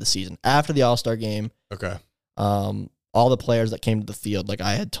second half of the season. After the All-Star game, all the players that came to the field, like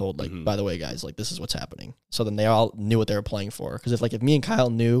I had told, like, by the way, guys, like this is what's happening. So then they all knew what they were playing for. Because if me and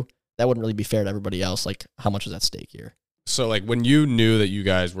Kyle knew, that wouldn't really be fair to everybody else. Like, how much was at stake here? So like when you knew that you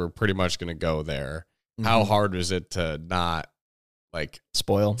guys were pretty much going to go there, how hard was it to not like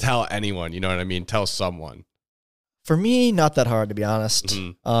spoil. Tell anyone, you know what I mean? Tell someone. For me, not that hard, to be honest.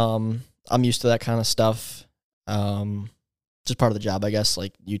 Mm-hmm. I'm used to that kind of stuff. Just part of the job, I guess.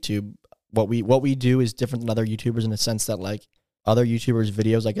 Like YouTube, what we do is different than other YouTubers in the sense that like other YouTubers'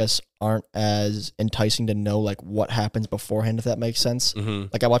 videos, I guess, aren't as enticing to know like what happens beforehand, if that makes sense. Mm-hmm.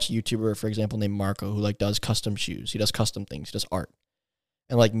 Like I watch a YouTuber, for example, named Marco, who like does custom shoes. He does custom things. He does art.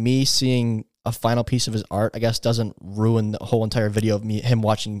 And like me seeing a final piece of his art, I guess, doesn't ruin the whole entire video of me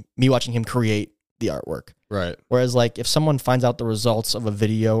watching him create the artwork. Right. Whereas like if someone finds out the results of a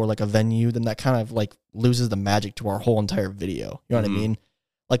video or like a venue, then that kind of like loses the magic to our whole entire video. You know what I mean?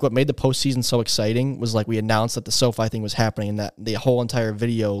 Like what made the postseason so exciting was like we announced that the SoFi thing was happening and that the whole entire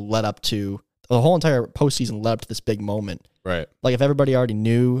video led up to the whole entire postseason led up to this big moment. Right. Like if everybody already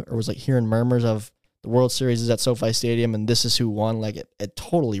knew or was like hearing murmurs of the World Series is at SoFi Stadium and this is who won, like it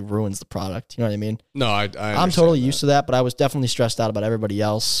totally ruins the product. You know what I mean? No, I'm totally used to that, but I was definitely stressed out about everybody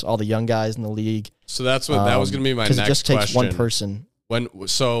else, all the young guys in the league. So that's what that was going to be my next question. Because it just takes one person.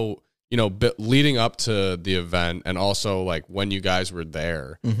 Leading up to the event and also like when you guys were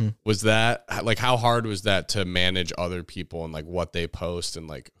there, was that like how hard was that to manage other people and like what they post and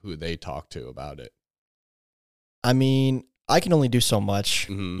like who they talk to about it? I mean, I can only do so much.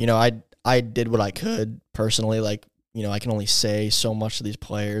 You know, I did what I could personally. Like, you know, I can only say so much to these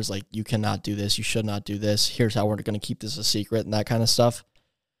players. Like, you cannot do this. You should not do this. Here's how we're going to keep this a secret and that kind of stuff.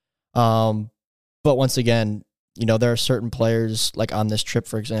 But once again, you know, there are certain players, like on this trip,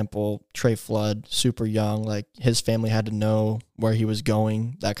 for example, Trey Flood, super young, like his family had to know where he was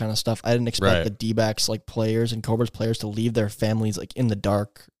going, that kind of stuff. I didn't expect the D-backs, like players and Cobras players to leave their families like in the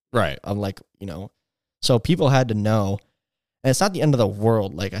dark. Right. I'm like, you know, so people had to know. And it's not the end of the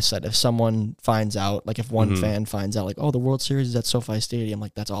world, like I said. If someone finds out, like if one fan finds out, like, oh, the World Series is at SoFi Stadium,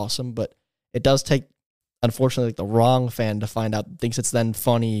 like that's awesome. But it does take, unfortunately, like the wrong fan to find out, thinks it's then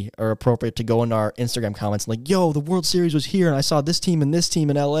funny or appropriate to go into our Instagram comments and like, yo, the World Series was here and I saw this team in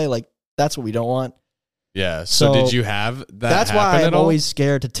LA. Like that's what we don't want. Yeah. So did you have that? That's why I'm always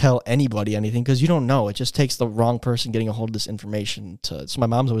scared to tell anybody anything because you don't know. It just takes the wrong person getting a hold of this information to. So my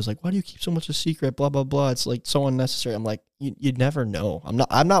mom's always like, "Why do you keep so much a secret?" Blah blah blah. It's like so unnecessary. I'm like, you'd never know.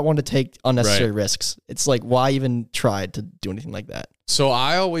 I'm not one to take unnecessary risks. It's like why even try to do anything like that. So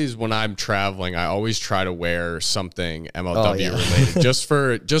I always, when I'm traveling, I always try to wear something MLW related, just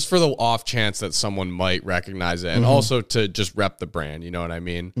for the off chance that someone might recognize it, and also to just rep the brand. You know what I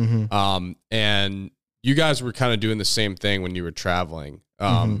mean? And you guys were kind of doing the same thing when you were traveling.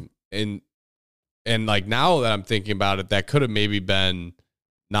 And like now that I'm thinking about it, that could have maybe been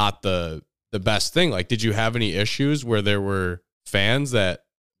not the best thing. Like, did you have any issues where there were fans that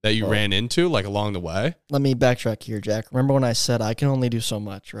you ran into like along the way? Let me backtrack here, Jack. Remember when I said I can only do so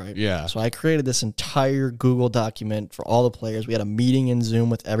much, right? Yeah. So I created this entire Google document for all the players. We had a meeting in Zoom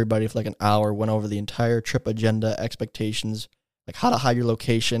with everybody for like an hour, went over the entire trip agenda, expectations, like how to hide your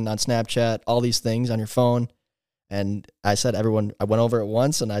location on Snapchat, all these things on your phone. And I said, I went over it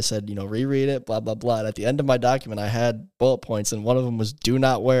once and I said, you know, reread it, blah, blah, blah. And at the end of my document, I had bullet points and one of them was do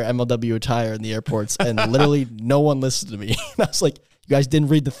not wear MLW attire in the airports. And literally no one listened to me. And I was like, you guys didn't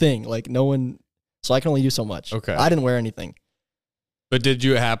read the thing. Like no one, so I can only do so much. Okay. I didn't wear anything. But did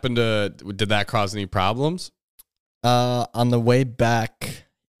that cause any problems? On the way back,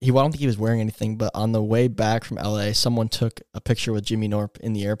 I don't think he was wearing anything, but on the way back from LA, someone took a picture with Jimmy Norp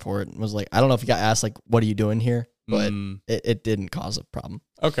in the airport and was like, I don't know if he got asked like, what are you doing here? But it didn't cause a problem.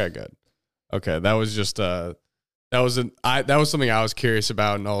 Okay, good. Okay. That was just, that was something I was curious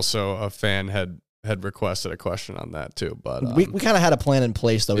about. And also a fan had requested a question on that too, but we kind of had a plan in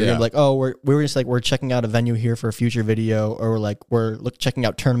place though. We were gonna be like, oh, we're checking out a venue here for a future video, or we're checking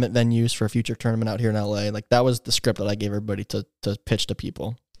out tournament venues for a future tournament out here in LA. Like that was the script that I gave everybody to pitch to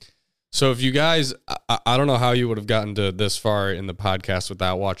people. So if you guys, I don't know how you would have gotten to this far in the podcast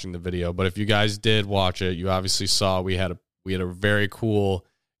without watching the video, but if you guys did watch it, you obviously saw we had a very cool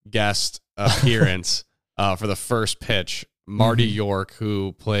guest appearance for the first pitch. Marty York,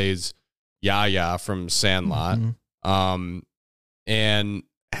 who plays Yaya from Sandlot. And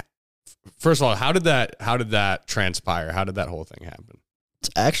first of all, how did that transpire? How did that whole thing happen? It's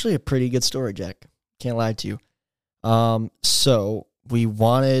actually a pretty good story, Jack. Can't lie to you. So we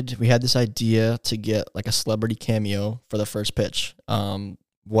had this idea to get like a celebrity cameo for the first pitch.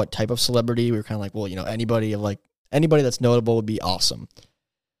 What type of celebrity? We were kind of like, well, you know, anybody that's notable would be awesome.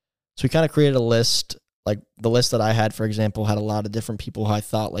 So we kind of created a list. Like the list that I had, for example, had a lot of different people who I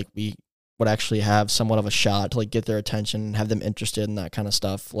thought like we would actually have somewhat of a shot to like get their attention and have them interested in that kind of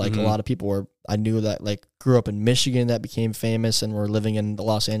stuff. Like a lot of people I knew that like grew up in Michigan that became famous and were living in the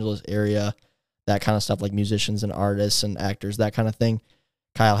Los Angeles area. that kind of stuff, like musicians and artists and actors, that kind of thing.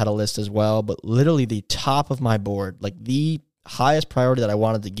 Kyle had a list as well, but literally the top of my board, like the highest priority that I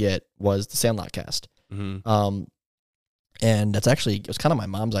wanted to get was the Sandlot cast. Mm-hmm. And that's actually, it was kind of my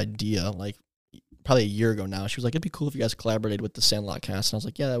mom's idea, like probably a year ago now. She was like, it'd be cool if you guys collaborated with the Sandlot cast. And I was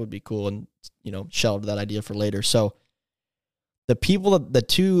like, yeah, that would be cool. And, shelved that idea for later. So the people, the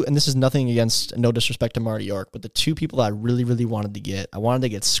two, and this is nothing against, no disrespect to Marty York, but the two people that I really, really wanted to get, I wanted to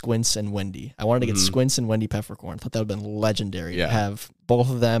get Squints and Wendy. I wanted to get Squints and Wendy Peppercorn. I thought that would have been legendary to have both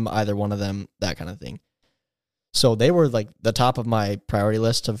of them, either one of them, that kind of thing. So they were like the top of my priority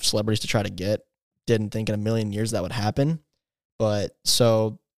list of celebrities to try to get. Didn't think in a million years that would happen. But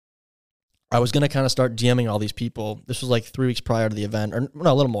so I was going to kind of start DMing all these people. This was like 3 weeks prior to the event, or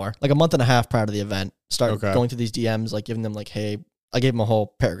no, a little more, like a month and a half prior to the event. Start going through these DMs, like giving them like, hey, I gave them a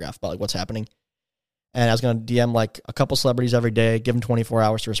whole paragraph about like what's happening. And I was going to DM like a couple celebrities every day, give them 24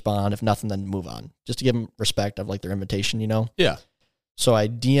 hours to respond. If nothing, then move on. Just to give them respect of like their invitation, Yeah. So I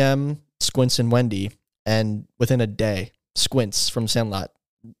DM Squints and Wendy, and within a day, Squints from Sandlot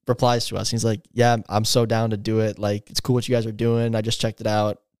replies to us. He's like, yeah, I'm so down to do it. Like, it's cool what you guys are doing. I just checked it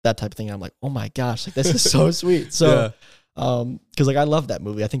out. That type of thing. And I'm like, oh my gosh, like this is so sweet. So, because like I love that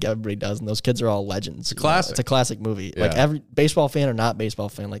movie. I think everybody does, and those kids are all legends. It's a classic. It's a classic movie. Yeah. Like every baseball fan or not baseball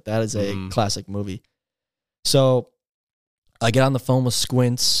fan, like that is a classic movie. So I get on the phone with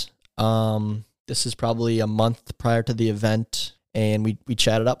Squints. This is probably a month prior to the event, and we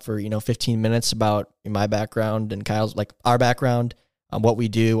chatted up for 15 minutes about my background and Kyle's, like our background. What we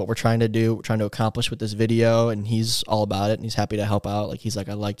do, what we're trying to do, we're trying to accomplish with this video, and he's all about it, and he's happy to help out. Like, he's like,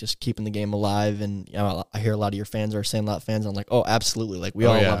 I like just keeping the game alive, and I hear a lot of your fans are Sandlot fans, and I'm like, oh, absolutely. Like, we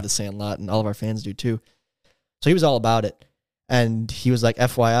all love the Sandlot, and all of our fans do too. So he was all about it, and he was like,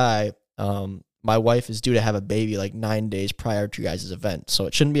 FYI, my wife is due to have a baby like 9 days prior to your guys' event, so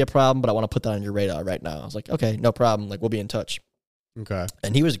it shouldn't be a problem, but I want to put that on your radar right now. I was like, okay, no problem. Like, we'll be in touch. Okay.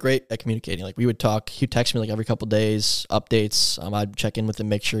 And he was great at communicating. Like, we would talk. He'd text me like every couple days, updates. I'd check in with him,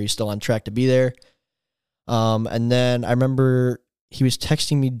 make sure he's still on track to be there. And then I remember he was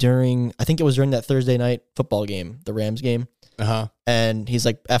texting me I think it was during that Thursday night football game, the Rams game. And he's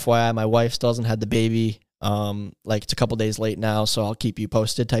like, FYI, my wife still hasn't had the baby. Like, it's a couple days late now, so I'll keep you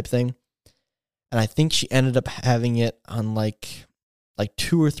posted type thing. And I think she ended up having it on like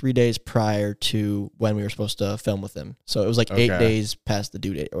 2 or 3 days prior to when we were supposed to film with him. So it was like 8 days past the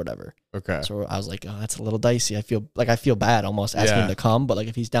due date or whatever. Okay. So I was like, oh, that's a little dicey. I feel bad almost asking him to come, but like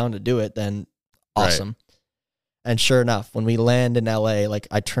if he's down to do it, then awesome. Right. And sure enough, when we land in LA, like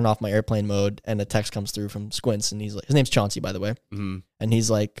I turn off my airplane mode and a text comes through from Squints, and he's like, his name's Chauncey, by the way. Mm-hmm. And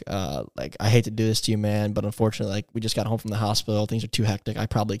he's like, I hate to do this to you, man, but unfortunately, like we just got home from the hospital. Things are too hectic. I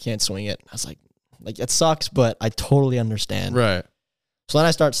probably can't swing it. I was like it sucks, but I totally understand. Right. So then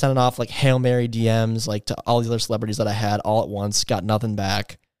I start sending off like Hail Mary DMs like to all the other celebrities that I had all at once, got nothing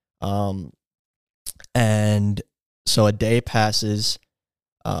back. And so a day passes,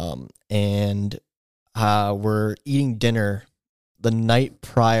 and we're eating dinner the night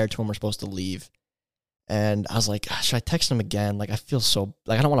prior to when we're supposed to leave. And I was like, should I text him again? Like, I feel so,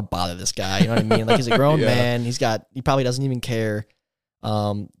 like, I don't want to bother this guy. You know what I mean? Like, he's a grown man. He probably doesn't even care.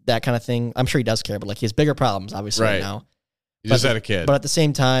 That kind of thing. I'm sure he does care, but like he has bigger problems, obviously, right now. You just had a kid. But at the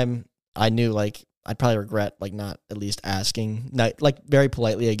same time, I knew like I'd probably regret like not at least asking, like very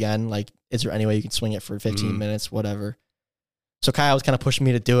politely again, like, is there any way you can swing it for 15 minutes, whatever. So Kyle was kind of pushing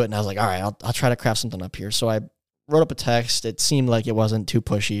me to do it, and I was like, all right, I'll try to craft something up here. So I wrote up a text. It seemed like it wasn't too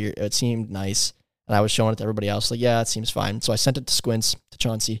pushy. It seemed nice, and I was showing it to everybody else. Like, yeah, it seems fine. So I sent it to Squints, to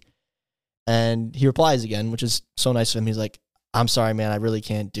Chauncey, and he replies again, which is so nice of him. He's like, I'm sorry, man, I really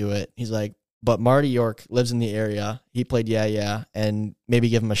can't do it. He's like, but Marty York lives in the area. He played Yeah, and maybe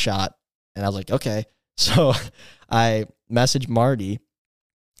give him a shot. And I was like, okay. So I messaged Marty,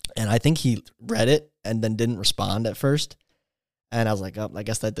 and I think he read it and then didn't respond at first. And I was like, oh, I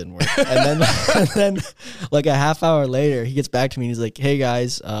guess that didn't work. And then like a half hour later, he gets back to me and he's like, hey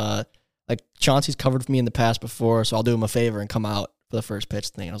guys, like Chauncey's covered for me in the past before, so I'll do him a favor and come out for the first pitch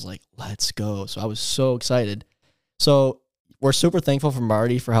thing. And I was like, let's go. So I was so excited. So we're super thankful for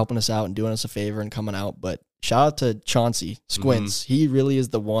Marty for helping us out and doing us a favor and coming out. But shout out to Chauncey, Squints. He really is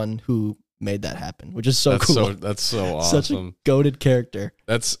the one who made that happen, which is so cool. That's so awesome. Such a goated character.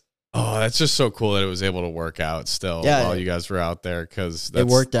 That's just so cool that it was able to work out still while you guys were out there, because it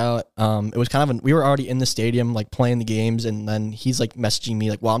worked out. It was kind of we were already in the stadium like playing the games, and then he's like messaging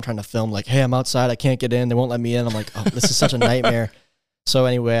me like while I'm trying to film, like, hey, I'm outside, I can't get in, they won't let me in. I'm like, oh, this is such a nightmare. So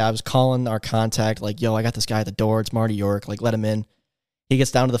anyway, I was calling our contact like, yo, I got this guy at the door, it's Marty York, like let him in. He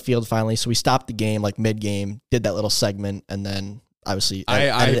gets down to the field finally, so we stopped the game like mid-game, did that little segment, and then obviously,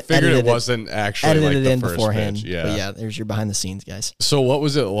 I figured it wasn't actually edited like it the in first beforehand. pitch. Yeah. But yeah, there's your behind the scenes, guys. So what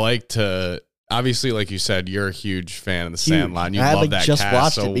was it like to? Obviously, like you said, you're a huge fan of the Huge. Sandlot. And you I had, love like, that just cast.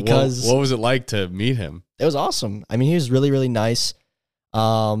 watched So it because- what was it like to meet him? It was awesome. I mean, he was really, really nice. Like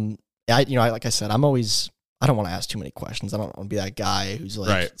I said, I don't want to ask too many questions. I don't want to be that guy who's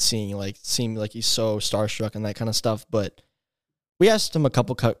like seeming like he's so starstruck and that kind of stuff. But we asked him a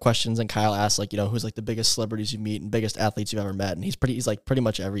couple questions, and Kyle asked like, who's like the biggest celebrities you meet and biggest athletes you've ever met, and he's like pretty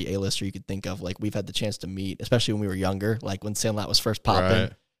much every A-lister you could think of. Like we've had the chance to meet, especially when we were younger, like when Sandlot was first popping.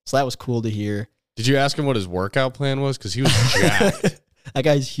 Right. So that was cool to hear. Did you ask him what his workout plan was? Because he was jacked. That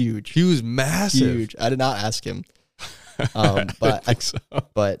guy's huge. He was massive. Huge. I did not ask him. But I think so.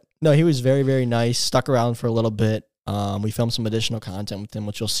 But no, he was very, very nice. Stuck around for a little bit. We filmed some additional content with him,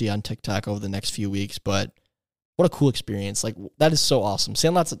 which you'll see on TikTok over the next few weeks. But what a cool experience! Like that is so awesome.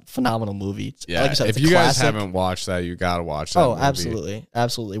 Sandlot's a phenomenal movie. Yeah, like you said, if you guys haven't watched that, you gotta watch that. Oh, movie.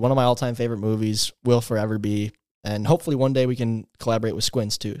 absolutely. One of my all-time favorite movies. Will forever be. And hopefully one day we can collaborate with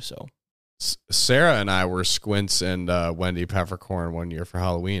Squints too. So Sarah and I were Squints and Wendy Peppercorn one year for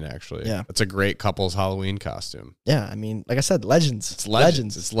Halloween. Actually, yeah, it's a great couple's Halloween costume. Yeah, I mean, like I said, legends. It's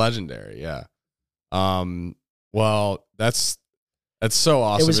legends. It's legendary. Yeah. Well, that's so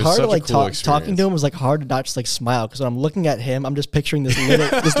awesome. It was hard to like cool talking to him was like hard to not just like smile because when I'm looking at him, I'm just picturing this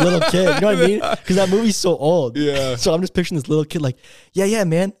little kid. You know what I mean? Because that movie's so old. Yeah. So I'm just picturing this little kid like, yeah,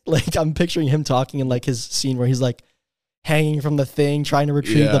 man. Like I'm picturing him talking in like his scene where he's like hanging from the thing, trying to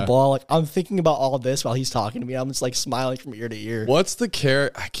retrieve the ball. Like I'm thinking about all of this while he's talking to me. I'm just like smiling from ear to ear. What's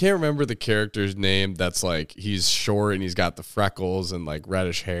the I can't remember the character's name. That's like he's short and he's got the freckles and like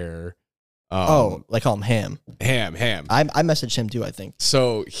reddish hair. Like call him Ham. Ham. I messaged him too, I think.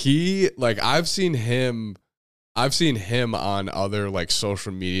 So I've seen him on other like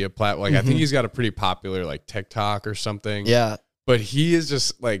social media platforms. Like I think he's got a pretty popular like TikTok or something. Yeah. But he is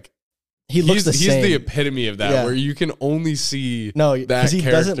just like he's the epitome of that, where you can only see that because he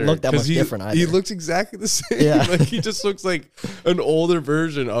character. doesn't look that much different either. He looks exactly the same. Yeah. Like he just looks like an older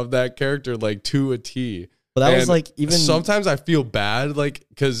version of that character, like to a T. But that was like even sometimes I feel bad, like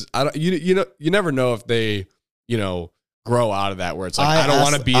because I don't, you never know if they, grow out of that where it's like I don't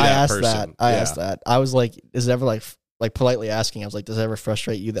want to be that person. I asked that. I was like, is it ever like politely asking? I was like, does it ever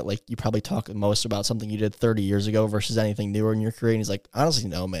frustrate you that like you probably talk the most about something you did 30 years ago versus anything newer in your career? And he's like, honestly,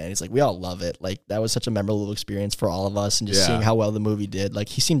 no, man. He's like, we all love it. Like that was such a memorable experience for all of us, and just seeing how well the movie did. Like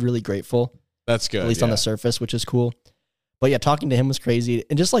he seemed really grateful. That's good, at least on the surface, which is cool. But yeah, talking to him was crazy.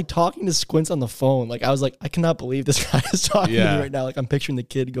 And just like talking to Squints on the phone, like I was like, I cannot believe this guy is talking to me right now. Like I'm picturing the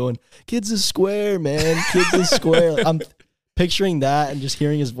kid going, "Kids is square, man. Kids is square." Like, I'm picturing that and just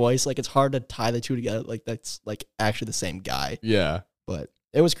hearing his voice. Like it's hard to tie the two together. Like that's like actually the same guy. Yeah. But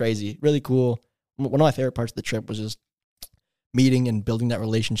it was crazy. Really cool. One of my favorite parts of the trip was just meeting and building that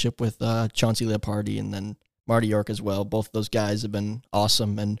relationship with Chauncey Leopardi and then Marty York as well. Both of those guys have been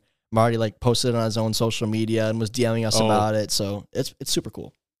awesome. And Marty like posted on his own social media and was DMing us about it. So it's super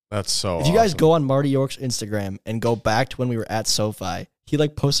cool. That's so If you guys go on Marty York's Instagram and go back to when we were at SoFi, he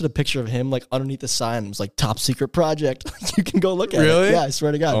like posted a picture of him like underneath the sign. It was like top secret project. You can go look at it. Yeah, I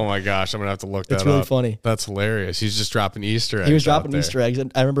swear to God. Oh my gosh, I'm gonna have to look that up. It's really funny. That's hilarious. He's just dropping Easter eggs. He was dropping Easter eggs, and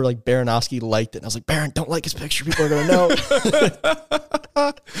I remember like Baranowski liked it, and I was like, Baron, don't like his picture. People are gonna know.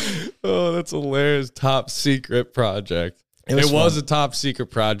 Oh, that's hilarious. Top secret project. It was a top secret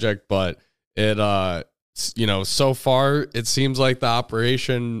project, but it so far it seems like the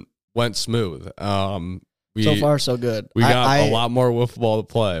operation went smooth. So far, so good. We got a lot more wiffle ball to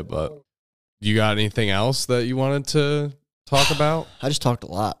play, but you got anything else that you wanted to talk about? I just talked a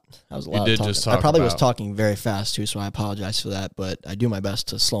lot. I was a lot. I probably was talking very fast too, so I apologize for that. But I do my best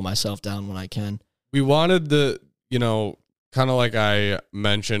to slow myself down when I can. We wanted kind of like I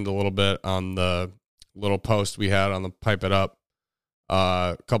mentioned a little bit on the little post we had on the Pipe It Up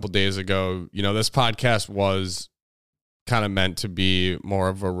a couple days ago. This podcast was kind of meant to be more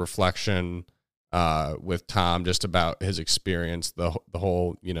of a reflection with Tom, just about his experience, the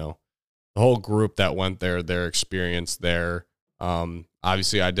whole group that went there, their experience there.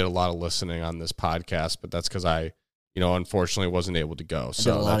 Obviously I did a lot of listening on this podcast, but that's because I, unfortunately wasn't able to go.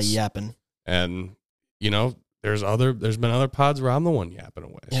 So a lot of yapping. And, there's been other pods where I'm the one yapping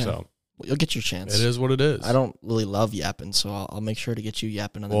away. Yeah. So you'll get your chance. It is what it is. I don't really love yapping, so I'll make sure to get you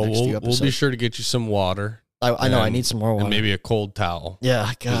yapping on the next few episodes. We'll be sure to get you some water. I know I need some more water. And maybe a cold towel.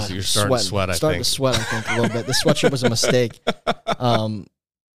 Yeah, God. You're starting to sweat, I think. Starting to sweat, I think, a little bit. The sweatshirt was a mistake.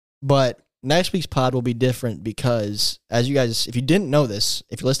 But next week's pod will be different because, as you guys, if you didn't know this,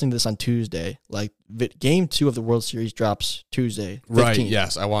 if you're listening to this on Tuesday, like Game 2 of the World Series drops Tuesday, 15th. Right?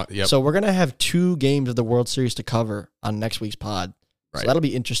 Yes, Yep. So we're gonna have 2 games of the World Series to cover on next week's pod. Right. So that'll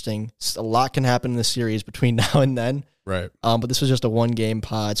be interesting. A lot can happen in the series between now and then. Right. But this was just a 1-game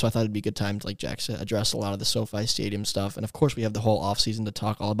pod, so I thought it'd be a good time to, like Jack said, address a lot of the SoFi Stadium stuff. And of course, we have the whole offseason to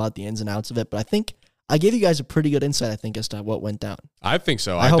talk all about the ins and outs of it. But I think I gave you guys a pretty good insight, I think, as to what went down. I think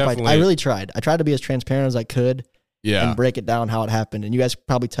so. I really tried. I tried to be as transparent as I could. Yeah. And break it down how it happened. And you guys could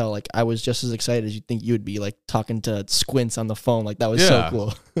probably tell, like, I was just as excited as you think you would be, like, talking to Squints on the phone. Like, that was so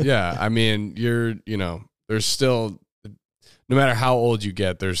cool. Yeah. I mean, there's still, no matter how old you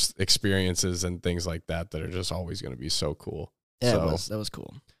get, there's experiences and things like that are just always going to be so cool. Yeah, that was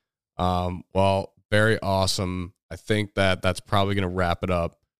cool. Well, very awesome. I think that's probably going to wrap it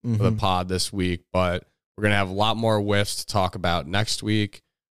up for the pod this week, but we're going to have a lot more whiffs to talk about next week,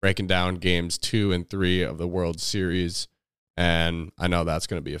 breaking down games 2 and 3 of the World Series. And I know that's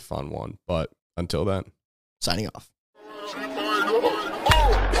going to be a fun one, but until then, signing off.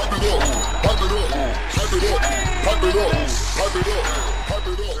 Pipe it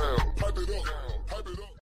up.